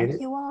appreciate it.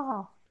 Thank you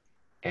all.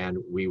 And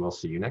we will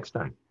see you next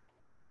time.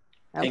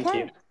 Okay. Thank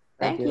you.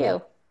 Thank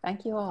you.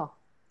 Thank you all.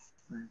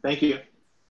 Thank you.